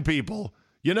remind people,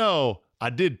 I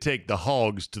did take the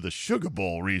Hogs to the Sugar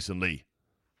Bowl recently.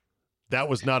 That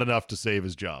was not enough to save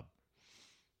his job.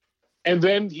 And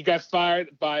then he got fired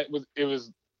it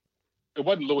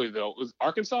wasn't Louisville, it was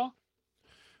Arkansas?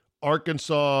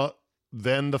 Arkansas,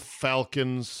 then the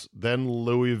Falcons, then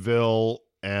Louisville,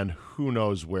 and who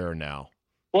knows where now.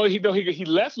 Well, he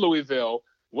left Louisville,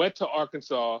 went to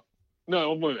Arkansas.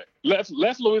 No, wait a minute.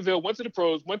 Left Louisville, went to the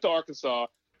pros, went to Arkansas,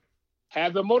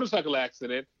 had the motorcycle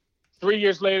accident. 3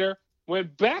 years later,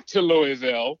 went back to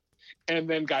Louisville, and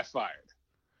then got fired.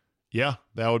 Yeah,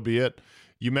 that would be it.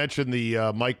 You mentioned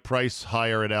the Mike Price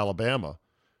hire at Alabama.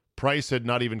 Price had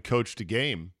not even coached a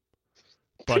game,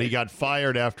 but he got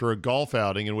fired after a golf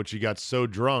outing in which he got so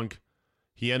drunk,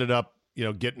 he ended up,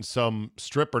 getting some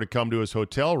stripper to come to his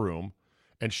hotel room,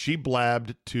 and she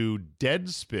blabbed to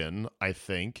Deadspin, I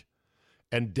think.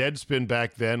 And Deadspin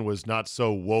back then was not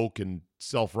so woke and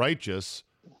self-righteous,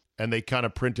 and they kind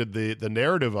of printed the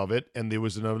narrative of it, and there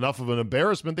was enough of an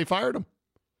embarrassment, they fired him.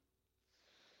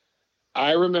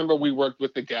 I remember we worked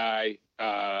with the guy,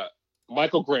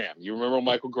 Michael Graham. You remember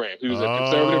Michael Graham? He was a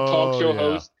conservative talk show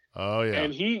host. Oh, yeah.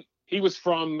 And he was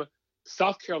from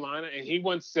South Carolina, and he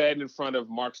once said in front of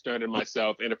Mark Stern and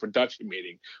myself in a production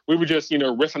meeting, we were just,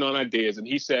 riffing on ideas, and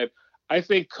he said, I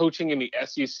think coaching in the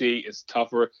SEC is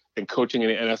tougher than coaching in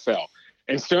the NFL.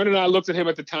 And Stern and I looked at him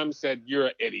at the time and said, you're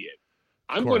an idiot.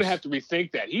 I'm going to have to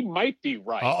rethink that. He might be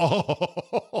right.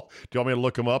 Oh, do you want me to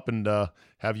look him up and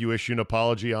have you issue an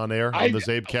apology on air on the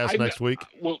Zabecast next week?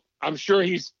 Well, I'm sure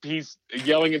he's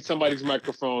yelling at somebody's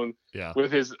microphone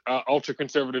with his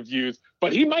ultra-conservative views,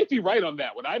 but he might be right on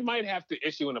that one. I might have to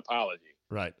issue an apology.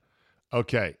 Right.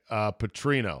 Okay.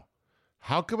 Petrino,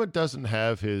 how come it doesn't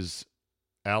have his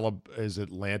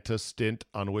Atlanta stint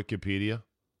on Wikipedia?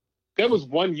 That was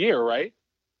 1 year, right?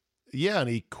 Yeah, and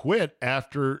he quit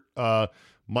after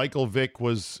Michael Vick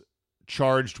was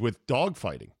charged with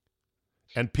dogfighting.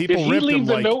 And people Did he ripped leave him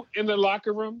the like, note in the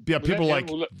locker room? yeah, Was people that like,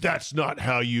 him? that's not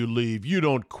how you leave. You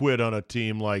don't quit on a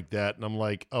team like that. And I'm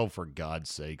like, oh, for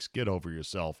God's sakes, get over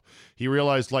yourself. He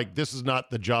realized, this is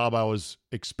not the job I was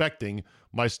expecting.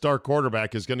 My star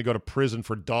quarterback is going to go to prison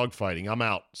for dogfighting. I'm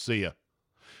out. See ya.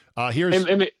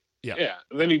 Then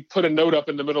he put a note up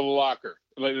in the middle of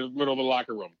the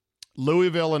locker room.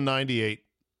 Louisville in 98,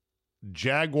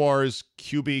 Jaguars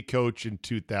QB coach in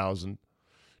 2000,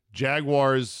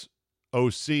 Jaguars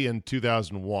OC in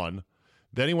 2001.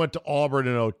 Then he went to Auburn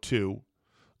in 02.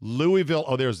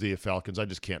 Louisville, there's the Falcons. I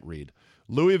just can't read.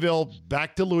 Louisville,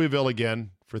 back to Louisville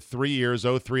again for 3 years,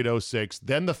 03 to 06.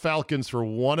 Then the Falcons for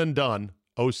one and done,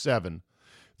 07.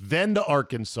 Then to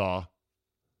Arkansas.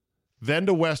 Then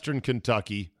to Western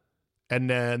Kentucky. And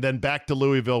then back to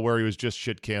Louisville where he was just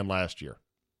shit canned last year.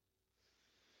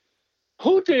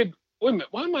 Wait a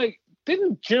minute,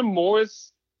 didn't Jim Moore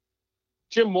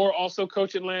also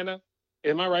coach Atlanta?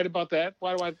 Am I right about that?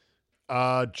 Why do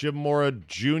I? Jim Mora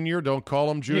Jr., don't call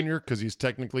him Jr. because he's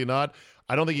technically not.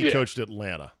 I don't think he coached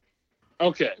Atlanta.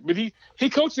 Okay, but he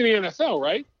coached in the NFL,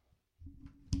 right?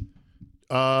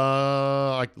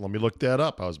 Let me look that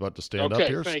up. I was about to stand up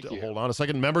here. Thank you. Hold on a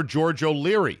second. Remember George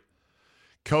O'Leary,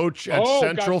 coach at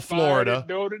Central Florida. At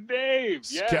Notre Dame.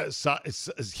 Yes.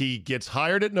 He gets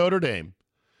hired at Notre Dame,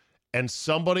 and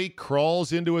somebody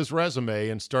crawls into his resume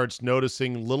and starts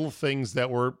noticing little things that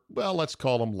were, let's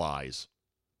call them lies.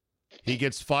 He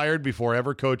gets fired before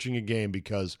ever coaching a game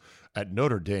because at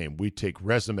Notre Dame, we take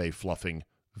resume fluffing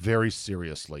very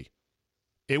seriously.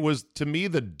 It was, to me,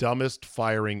 the dumbest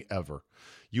firing ever.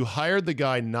 You hired the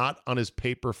guy not on his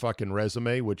paper fucking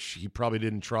resume, which he probably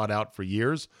didn't trot out for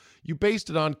years. You based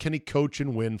it on, can he coach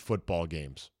and win football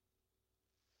games?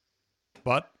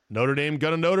 But Notre Dame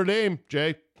got a Notre Dame,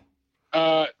 Jay.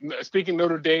 Speaking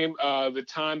Notre Dame, the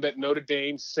time that Notre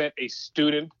Dame sent a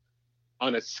student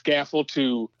on a scaffold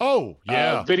to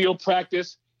video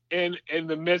practice in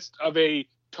the midst of a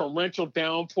torrential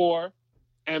downpour,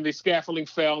 and the scaffolding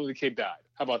fell and the kid died.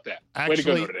 How about that? Way to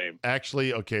go, Notre Dame.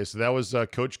 Actually, okay, so that was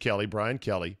Coach Kelly, Brian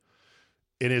Kelly,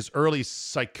 in his early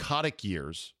psychotic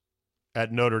years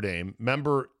at Notre Dame.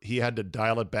 Remember, he had to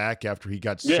dial it back after he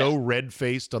got so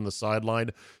red-faced on the sideline,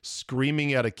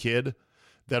 screaming at a kid,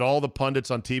 that all the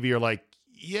pundits on TV are like,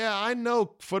 yeah, I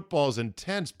know football's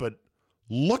intense, but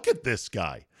look at this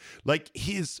guy. Like,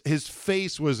 his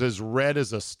face was as red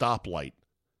as a stoplight,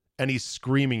 and he's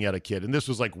screaming at a kid. And this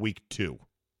was like week 2.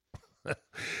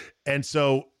 And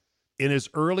so in his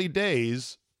early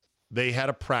days, they had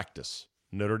a practice,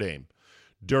 Notre Dame,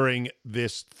 during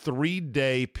this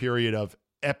 3-day period of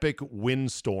epic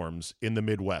windstorms in the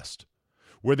Midwest,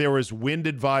 where there was wind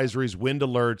advisories, wind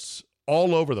alerts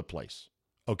all over the place,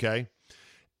 okay?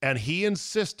 And he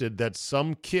insisted that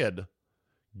some kid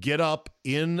get up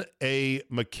in a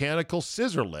mechanical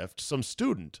scissor lift, some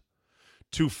student,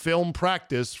 to film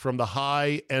practice from the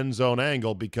high end zone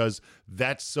angle because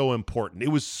that's so important. It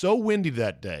was so windy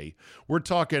that day. We're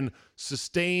talking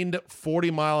sustained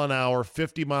 40-mile-an-hour,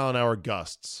 50-mile-an-hour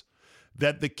gusts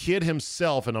that the kid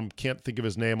himself, and I can't think of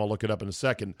his name, I'll look it up in a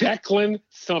second. Declan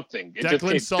something.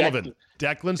 Declan Sullivan.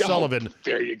 Declan Sullivan.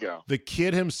 There you go. The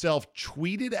kid himself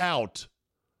tweeted out,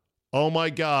 oh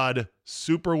my God,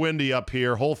 super windy up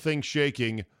here, whole thing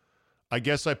shaking. I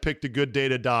guess I picked a good day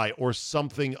to die, or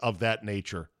something of that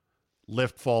nature.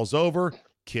 Lift falls over,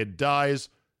 kid dies.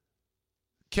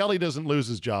 Kelly doesn't lose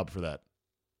his job for that.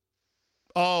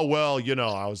 Oh, well,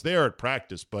 I was there at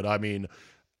practice, but I mean,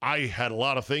 I had a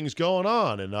lot of things going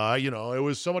on, and it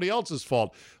was somebody else's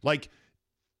fault. Like,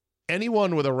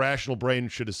 anyone with a rational brain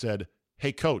should have said,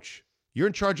 hey, coach, you're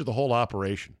in charge of the whole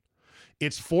operation.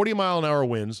 It's 40-mile-an-hour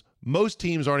winds. Most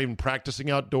teams aren't even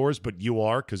practicing outdoors, but you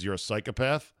are because you're a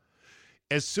psychopath.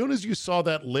 As soon as you saw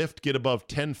that lift get above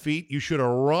 10 feet, you should have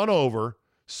run over,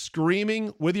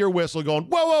 screaming with your whistle, going,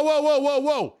 whoa, whoa, whoa, whoa, whoa,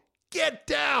 whoa, get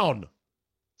down.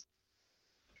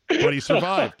 But he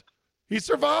survived. He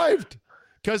survived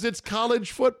because it's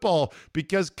college football,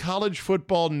 because college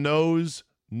football knows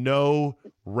no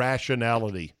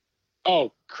rationality.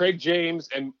 Oh, Craig James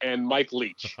and Mike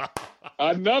Leach.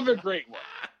 Another great one.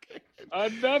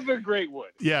 Another great one.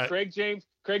 Yeah. Craig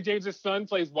James' son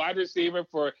plays wide receiver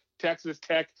for Texas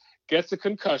Tech, gets a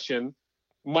concussion.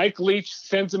 Mike Leach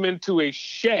sends him into a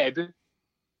shed,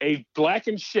 a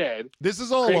blackened shed. This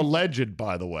is all alleged,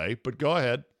 by the way, but go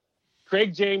ahead.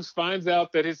 Craig James finds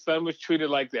out that his son was treated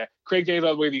like that. Craig James,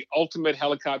 by the way, the ultimate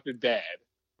helicopter dad.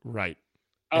 Right.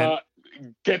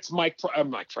 Gets Mike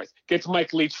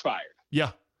Leach fired.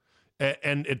 Yeah.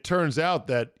 And it turns out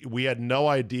that we had no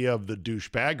idea of the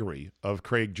douchebaggery of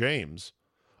Craig James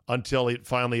until it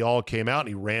finally all came out, and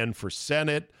he ran for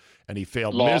Senate, and he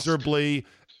failed miserably,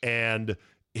 and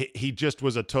he just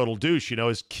was a total douche.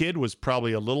 His kid was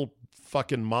probably a little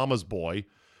fucking mama's boy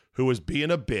who was being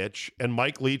a bitch, and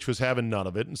Mike Leach was having none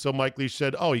of it. And so Mike Leach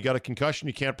said, oh, you got a concussion,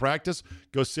 you can't practice?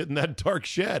 Go sit in that dark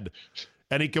shed.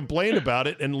 And he complained about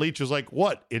it, and Leach was like,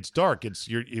 what? It's dark.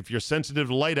 If you're sensitive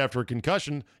to light after a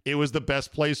concussion, it was the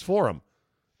best place for him.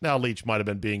 Now, Leach might have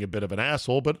been being a bit of an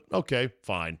asshole, but okay,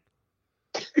 fine.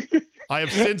 I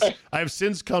have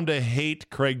since come to hate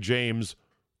Craig James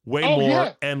way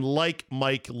more and like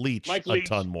Mike Leach a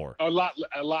ton more. A lot.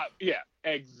 Yeah,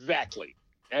 exactly.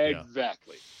 Yeah.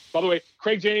 By the way,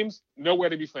 Craig James, nowhere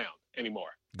to be found anymore.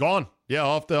 Gone. Yeah,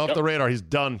 off the radar. He's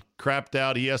done. Crapped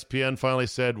out. ESPN finally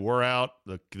said, we're out.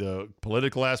 The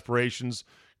political aspirations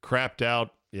crapped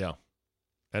out. Yeah.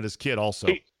 And his kid also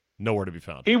nowhere to be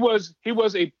found. He was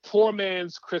a poor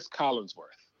man's Chris Collinsworth.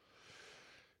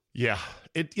 Yeah.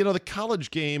 The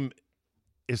college game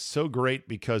is so great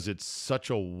because it's such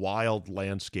a wild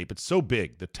landscape. It's so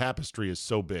big. The tapestry is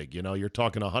so big. You're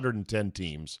talking 110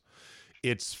 teams.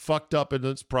 It's fucked up in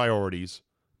its priorities.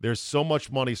 There's so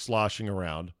much money sloshing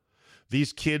around.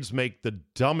 These kids make the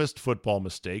dumbest football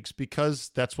mistakes because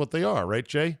that's what they are, right,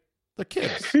 Jay? They're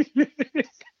kids.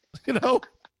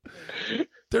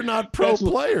 They're not pro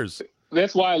players.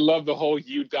 That's why I love the whole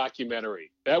U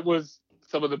documentary. That was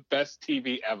some of the best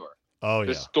TV ever. Oh,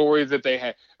 the stories that they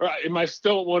had.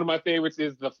 One of my favorites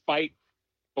is the fight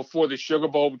before the Sugar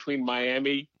Bowl between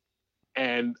Miami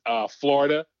and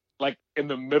Florida, like in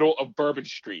the middle of Bourbon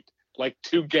Street, like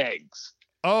two gangs.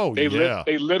 Oh, they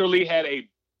literally had a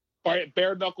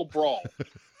bare knuckle brawl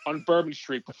on Bourbon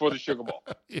Street before the Sugar Bowl.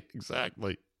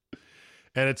 Exactly.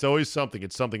 And it's always something.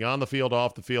 It's something on the field,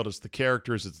 off the field. It's the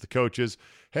characters. It's the coaches.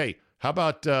 Hey, how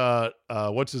about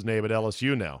what's his name at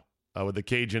LSU now with the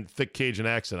thick Cajun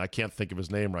accent? I can't think of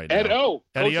his name right now.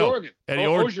 Eddie Orgeron.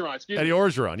 Eddie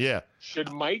Orgeron, yeah.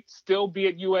 Should Mike still be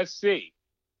at USC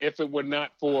if it were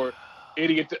not for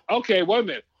idiot? Okay, wait a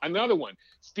minute. Another one.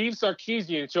 Steve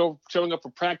Sarkisian showing up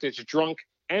for practice drunk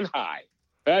and high.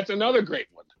 That's another great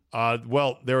one.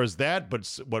 Well, there was that,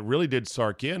 but what really did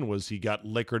Sark in was he got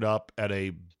liquored up at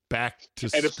a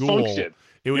back-to-school.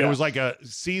 It was like a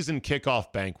season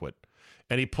kickoff banquet.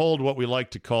 And he pulled what we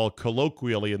like to call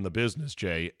colloquially in the business,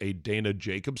 Jay, a Dana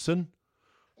Jacobson.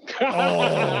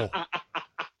 Oh.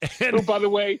 Who, by the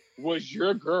way, was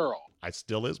your girl. I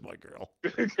still is my girl.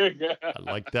 I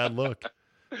like that look.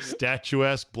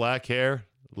 Statuesque black hair.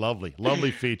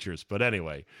 Lovely features. But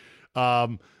anyway,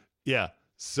 yeah.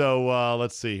 So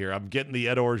let's see here. I'm getting the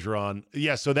Ed Orgeron.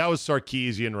 Yeah, so that was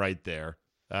Sarkisian right there.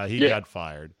 He got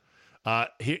fired.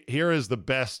 Here is the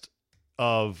best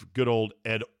of good old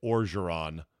Ed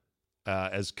Orgeron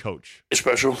as coach.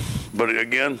 Special, but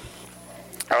again,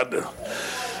 I had to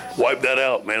wipe that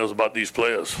out, man. It was about these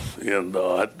players. And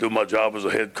I had to do my job as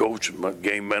a head coach and my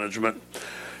game management.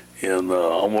 And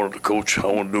I wanted to coach. I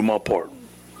wanted to do my part.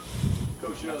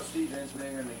 Coach, Steve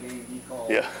Ensminger in the game he called.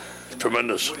 Yeah,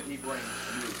 tremendous.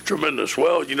 Tremendous.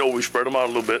 Well, we spread them out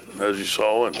a little bit, as you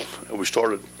saw, and we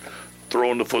started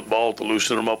throwing the football to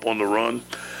loosen them up on the run.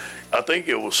 I think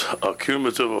it was a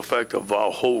cumulative effect of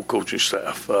our whole coaching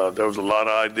staff. There was a lot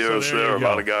of ideas there, a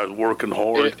lot of guys working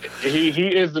hard.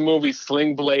 He is the movie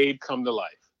Sling Blade come to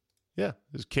life. Yeah,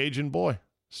 this Cajun boy.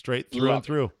 Straight through and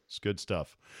through. It's good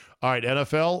stuff. All right,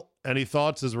 NFL, any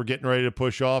thoughts as we're getting ready to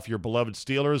push off your beloved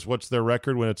Steelers? What's their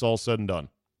record when it's all said and done?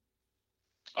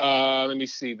 Let me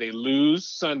see. They lose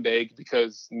Sunday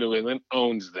because New England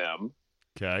owns them.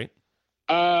 Okay.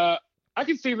 I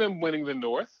can see them winning the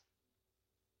North.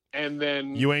 And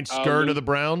then you ain't scared of the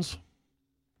Browns?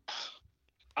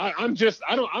 I'm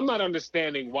not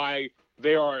understanding why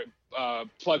they are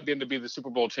plugged in to be the Super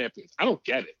Bowl champions. I don't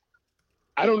get it.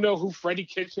 I don't know who Freddie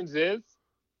Kitchens is.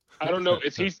 I don't know.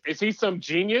 Is he some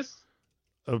genius?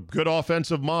 A good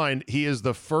offensive mind. He is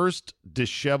the first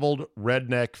disheveled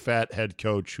redneck fat head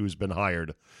coach who's been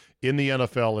hired in the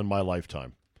NFL in my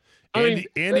lifetime. Andy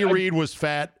Reid was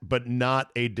fat, but not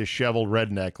a disheveled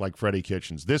redneck like Freddie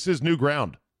Kitchens. This is new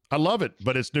ground. I love it,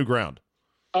 but it's new ground.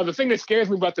 The thing that scares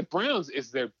me about the Browns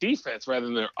is their defense rather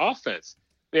than their offense.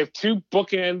 They have two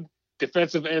bookend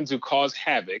defensive ends who cause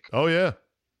havoc. Oh, yeah.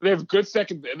 They have good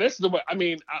second. This is the way. I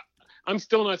mean, I'm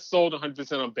still not sold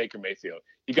 100% on Baker Mayfield.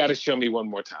 You got to show me one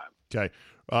more time. Okay.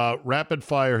 Rapid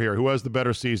fire here. Who has the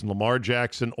better season, Lamar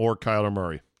Jackson or Kyler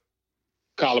Murray?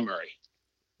 Kyler Murray.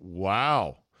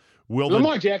 Wow.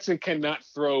 Lamar Jackson cannot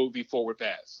throw the forward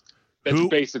pass. That's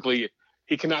basically it.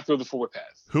 He cannot throw the forward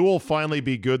pass. Who will finally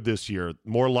be good this year?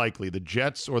 More likely, the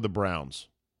Jets or the Browns?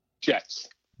 Jets.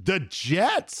 The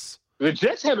Jets? The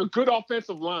Jets have a good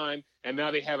offensive line, and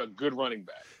now they have a good running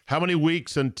back. How many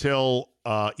weeks until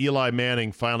Eli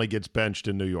Manning finally gets benched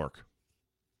in New York?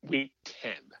 Week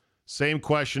 10. Same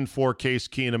question for Case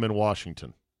Keenum in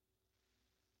Washington.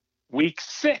 Week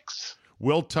 6.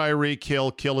 Will Tyreek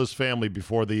Hill kill his family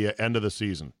before the end of the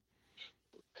season?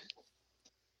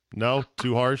 No?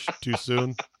 Too harsh? Too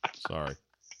soon? Sorry.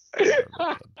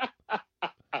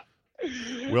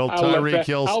 Will Tyreek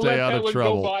Hill stay out of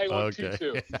trouble?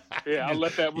 Okay. Yeah, I'll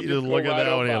let that one you just look at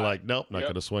that one and you're like, nope, not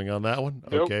going to swing on that one.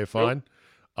 Nope, okay, fine. Nope.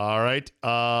 All right.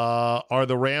 Are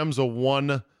the Rams a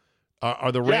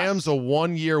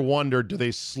one-year wonder? Do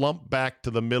they slump back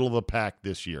to the middle of the pack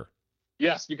this year?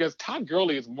 Yes, because Todd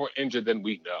Gurley is more injured than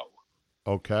we know.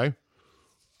 Okay.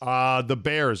 The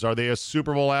Bears, are they a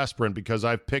Super Bowl aspirant? Because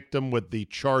I've picked them with the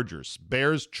Chargers.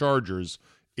 Bears-Chargers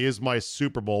is my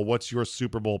Super Bowl. What's your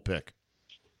Super Bowl pick?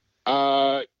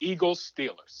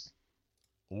 Eagles-Steelers.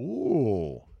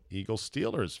 Ooh,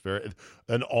 Eagles-Steelers.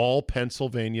 An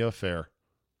all-Pennsylvania affair.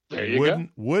 There you go.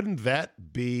 Wouldn't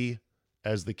that be,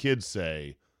 as the kids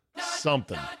say,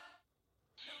 something?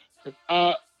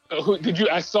 I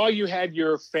saw you had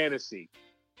your fantasy.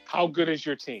 How good is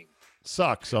your team?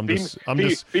 Sucks. The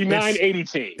 980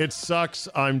 team. It sucks.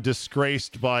 I'm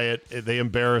disgraced by it. They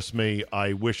embarrass me.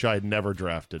 I wish I'd never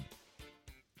drafted.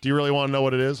 Do you really want to know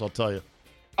what it is? I'll tell you.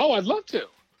 Oh, I'd love to.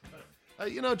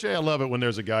 Jay, I love it when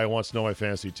there's a guy who wants to know my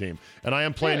fantasy team. And I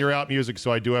am playing your out music,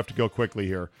 so I do have to go quickly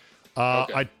here.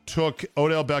 Okay. I took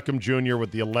Odell Beckham Jr.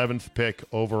 with the 11th pick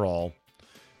overall,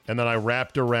 and then I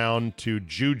wrapped around to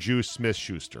Juju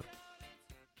Smith-Schuster.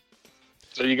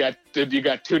 So you got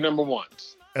two number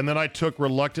ones. And then I took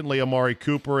reluctantly Amari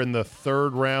Cooper in the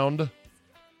 3rd round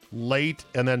late,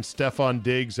 and then Stephon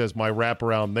Diggs as my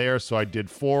wraparound there. So I did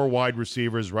 4 wide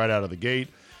receivers right out of the gate.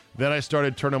 Then I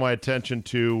started turning my attention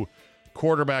to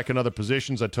quarterback and other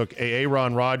positions. I took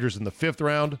Aaron Rodgers in the 5th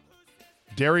round,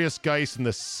 Darius Geis in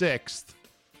the 6th,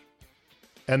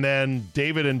 and then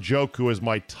David Njoku as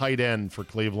my tight end for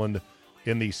Cleveland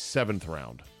in the 7th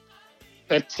round.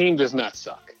 That team does not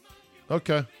suck.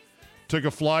 Okay. Took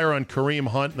a flyer on Kareem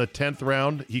Hunt in the 10th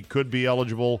round. He could be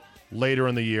eligible later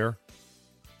in the year.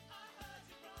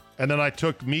 And then I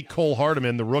took Mecole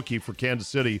Hardman, the rookie for Kansas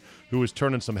City, who was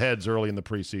turning some heads early in the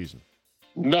preseason.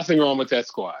 Nothing wrong with that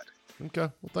squad. Okay.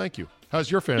 Well, thank you. How's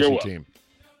your fantasy team?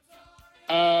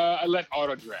 I let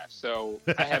auto draft, so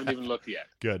I haven't even looked yet.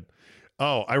 Good.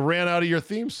 Oh, I ran out of your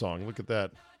theme song. Look at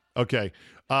that. Okay.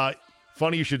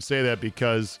 Funny you should say that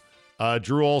because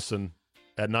Drew Olson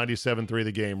at 97.3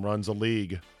 The Game runs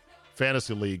a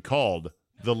fantasy league called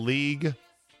the League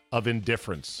of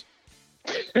Indifference.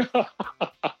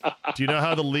 Do you know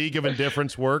how the League of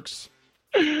Indifference works?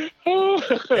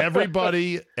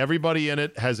 Everybody in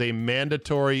it has a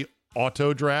mandatory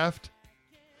auto draft.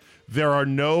 There are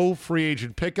no free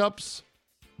agent pickups.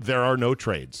 There are no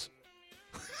trades.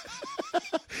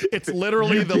 It's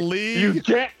literally the League you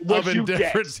get what of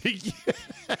Indifference.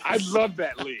 I love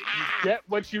that league. You get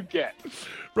what you get.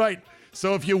 Right.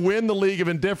 So if you win the League of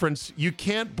Indifference, you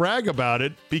can't brag about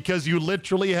it because you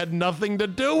literally had nothing to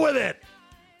do with it.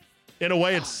 In a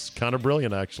way, it's kind of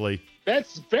brilliant, actually.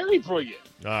 That's very brilliant.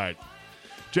 All right.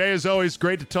 Jay, as always,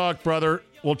 great to talk, brother.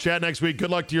 We'll chat next week. Good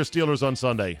luck to your Steelers on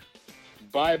Sunday.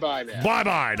 Bye-bye now.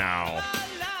 Bye-bye now.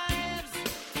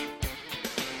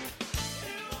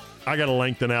 I got to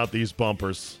lengthen out these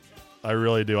bumpers. I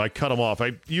really do. I cut them off.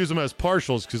 I use them as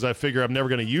partials because I figure I'm never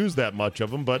going to use that much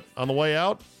of them. But on the way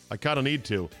out, I kind of need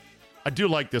to. I do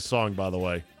like this song, by the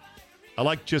way. I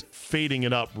like just fading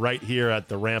it up right here at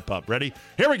the ramp up. Ready?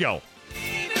 Here we go.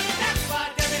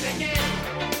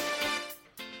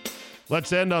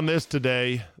 Let's end on this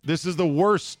today. This is the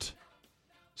worst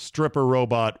stripper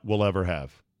robot we'll ever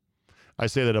have. I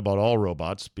say that about all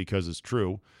robots because it's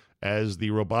true. As the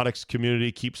robotics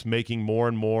community keeps making more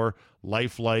and more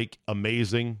lifelike,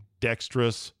 amazing,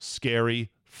 dexterous, scary,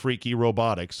 freaky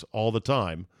robotics all the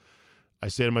time, I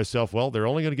say to myself, well, they're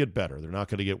only going to get better. They're not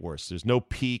going to get worse. There's no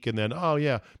peak and then, oh,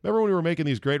 yeah, remember when we were making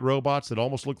these great robots that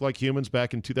almost looked like humans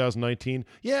back in 2019?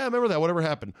 Yeah, remember that. Whatever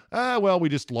happened? Well, we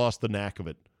just lost the knack of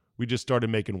it. We just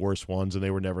started making worse ones, and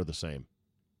they were never the same.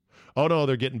 Oh, no,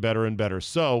 they're getting better and better.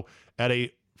 So at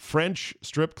a French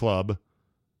strip club,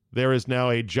 there is now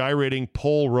a gyrating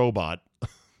pole robot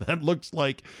that looks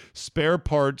like spare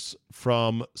parts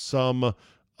from some,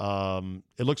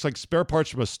 it looks like spare parts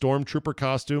from a stormtrooper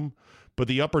costume, but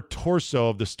the upper torso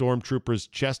of the stormtrooper's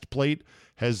chest plate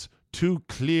has two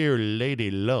clear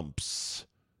lady lumps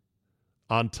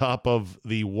on top of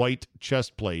the white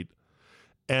chest plate.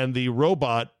 And the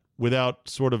robot, without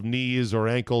sort of knees or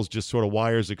ankles, just sort of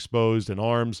wires exposed and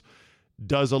arms,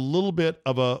 does a little bit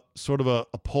of a sort of a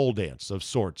pole dance of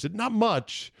sorts. Not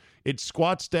much. It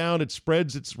squats down. It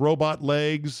spreads its robot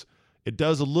legs. It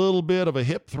does a little bit of a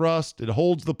hip thrust. It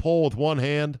holds the pole with one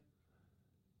hand.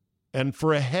 And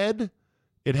for a head,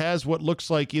 it has what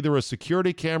looks like either a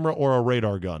security camera or a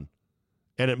radar gun.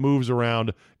 And it moves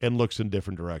around and looks in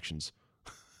different directions.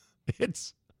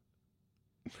 It's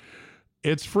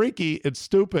freaky. It's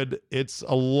stupid. It's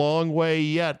a long way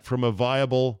yet from a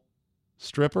viable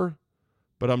stripper.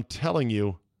 But I'm telling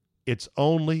you, it's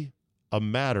only a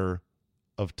matter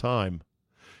of time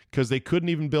because they couldn't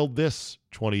even build this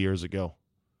 20 years ago.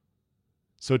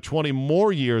 So 20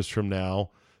 more years from now,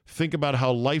 think about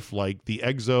how lifelike the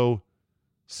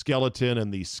exoskeleton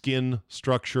and the skin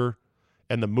structure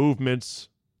and the movements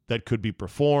that could be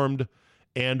performed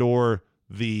and or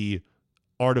the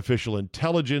artificial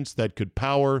intelligence that could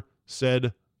power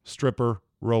said stripper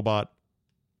robot.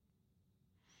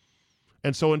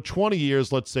 And so in 20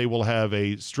 years, let's say we'll have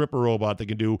a stripper robot that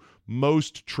can do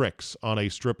most tricks on a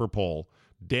stripper pole,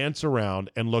 dance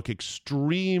around, and look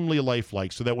extremely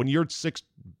lifelike so that when you're 6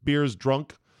 beers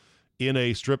drunk in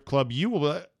a strip club, you will be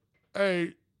like, hey,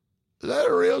 is that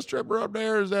a real stripper up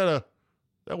there? Or is that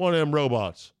one of them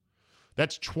robots?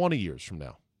 That's 20 years from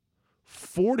now.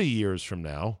 40 years from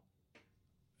now,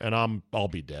 and I'll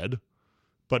be dead,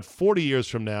 but 40 years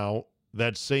from now,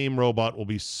 that same robot will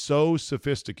be so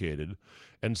sophisticated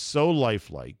and so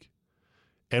lifelike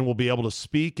and will be able to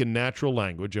speak in natural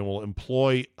language and will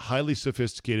employ highly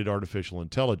sophisticated artificial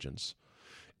intelligence.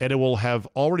 And it will have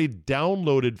already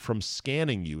downloaded from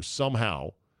scanning you somehow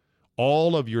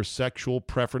all of your sexual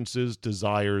preferences,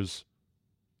 desires,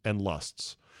 and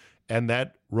lusts. And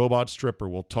that robot stripper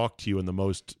will talk to you in the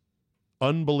most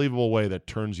unbelievable way that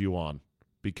turns you on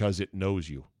because it knows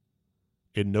you.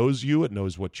 It knows you, it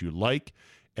knows what you like,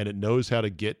 and it knows how to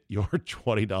get your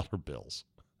 $20 bills.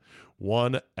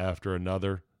 One after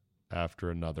another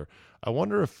after another. I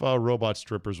wonder if robot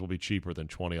strippers will be cheaper than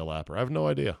 $20 a lapper. I have no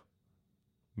idea.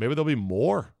 Maybe there'll be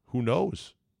more. Who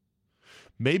knows?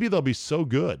 Maybe they'll be so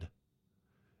good,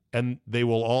 and they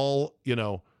will all,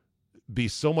 be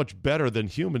so much better than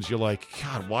humans. You're like,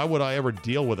 God, why would I ever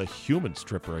deal with a human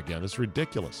stripper again? It's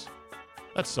ridiculous.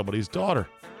 That's somebody's daughter.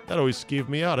 That always skeeved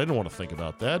me out. I didn't want to think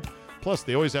about that. Plus,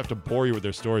 they always have to bore you with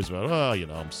their stories about,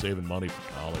 I'm saving money for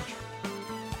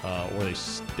college. Or they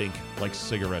stink like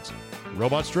cigarettes.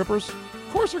 Robot strippers? Of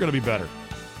course they're going to be better.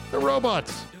 They're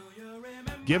robots.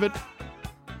 Give it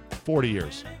 40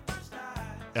 years.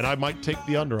 And I might take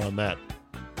the under on that.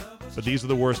 But these are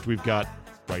the worst we've got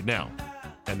right now.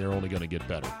 And they're only going to get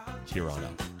better here on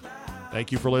out.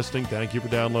 Thank you for listening. Thank you for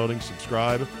downloading.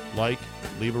 Subscribe, like,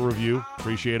 leave a review.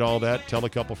 Appreciate all that. Tell a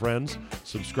couple friends.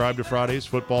 Subscribe to Fridays.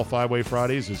 Football 5-Way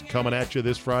Fridays is coming at you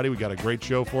this Friday. We got a great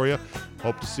show for you.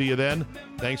 Hope to see you then.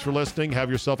 Thanks for listening.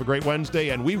 Have yourself a great Wednesday,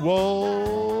 and we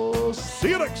will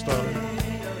see you next time.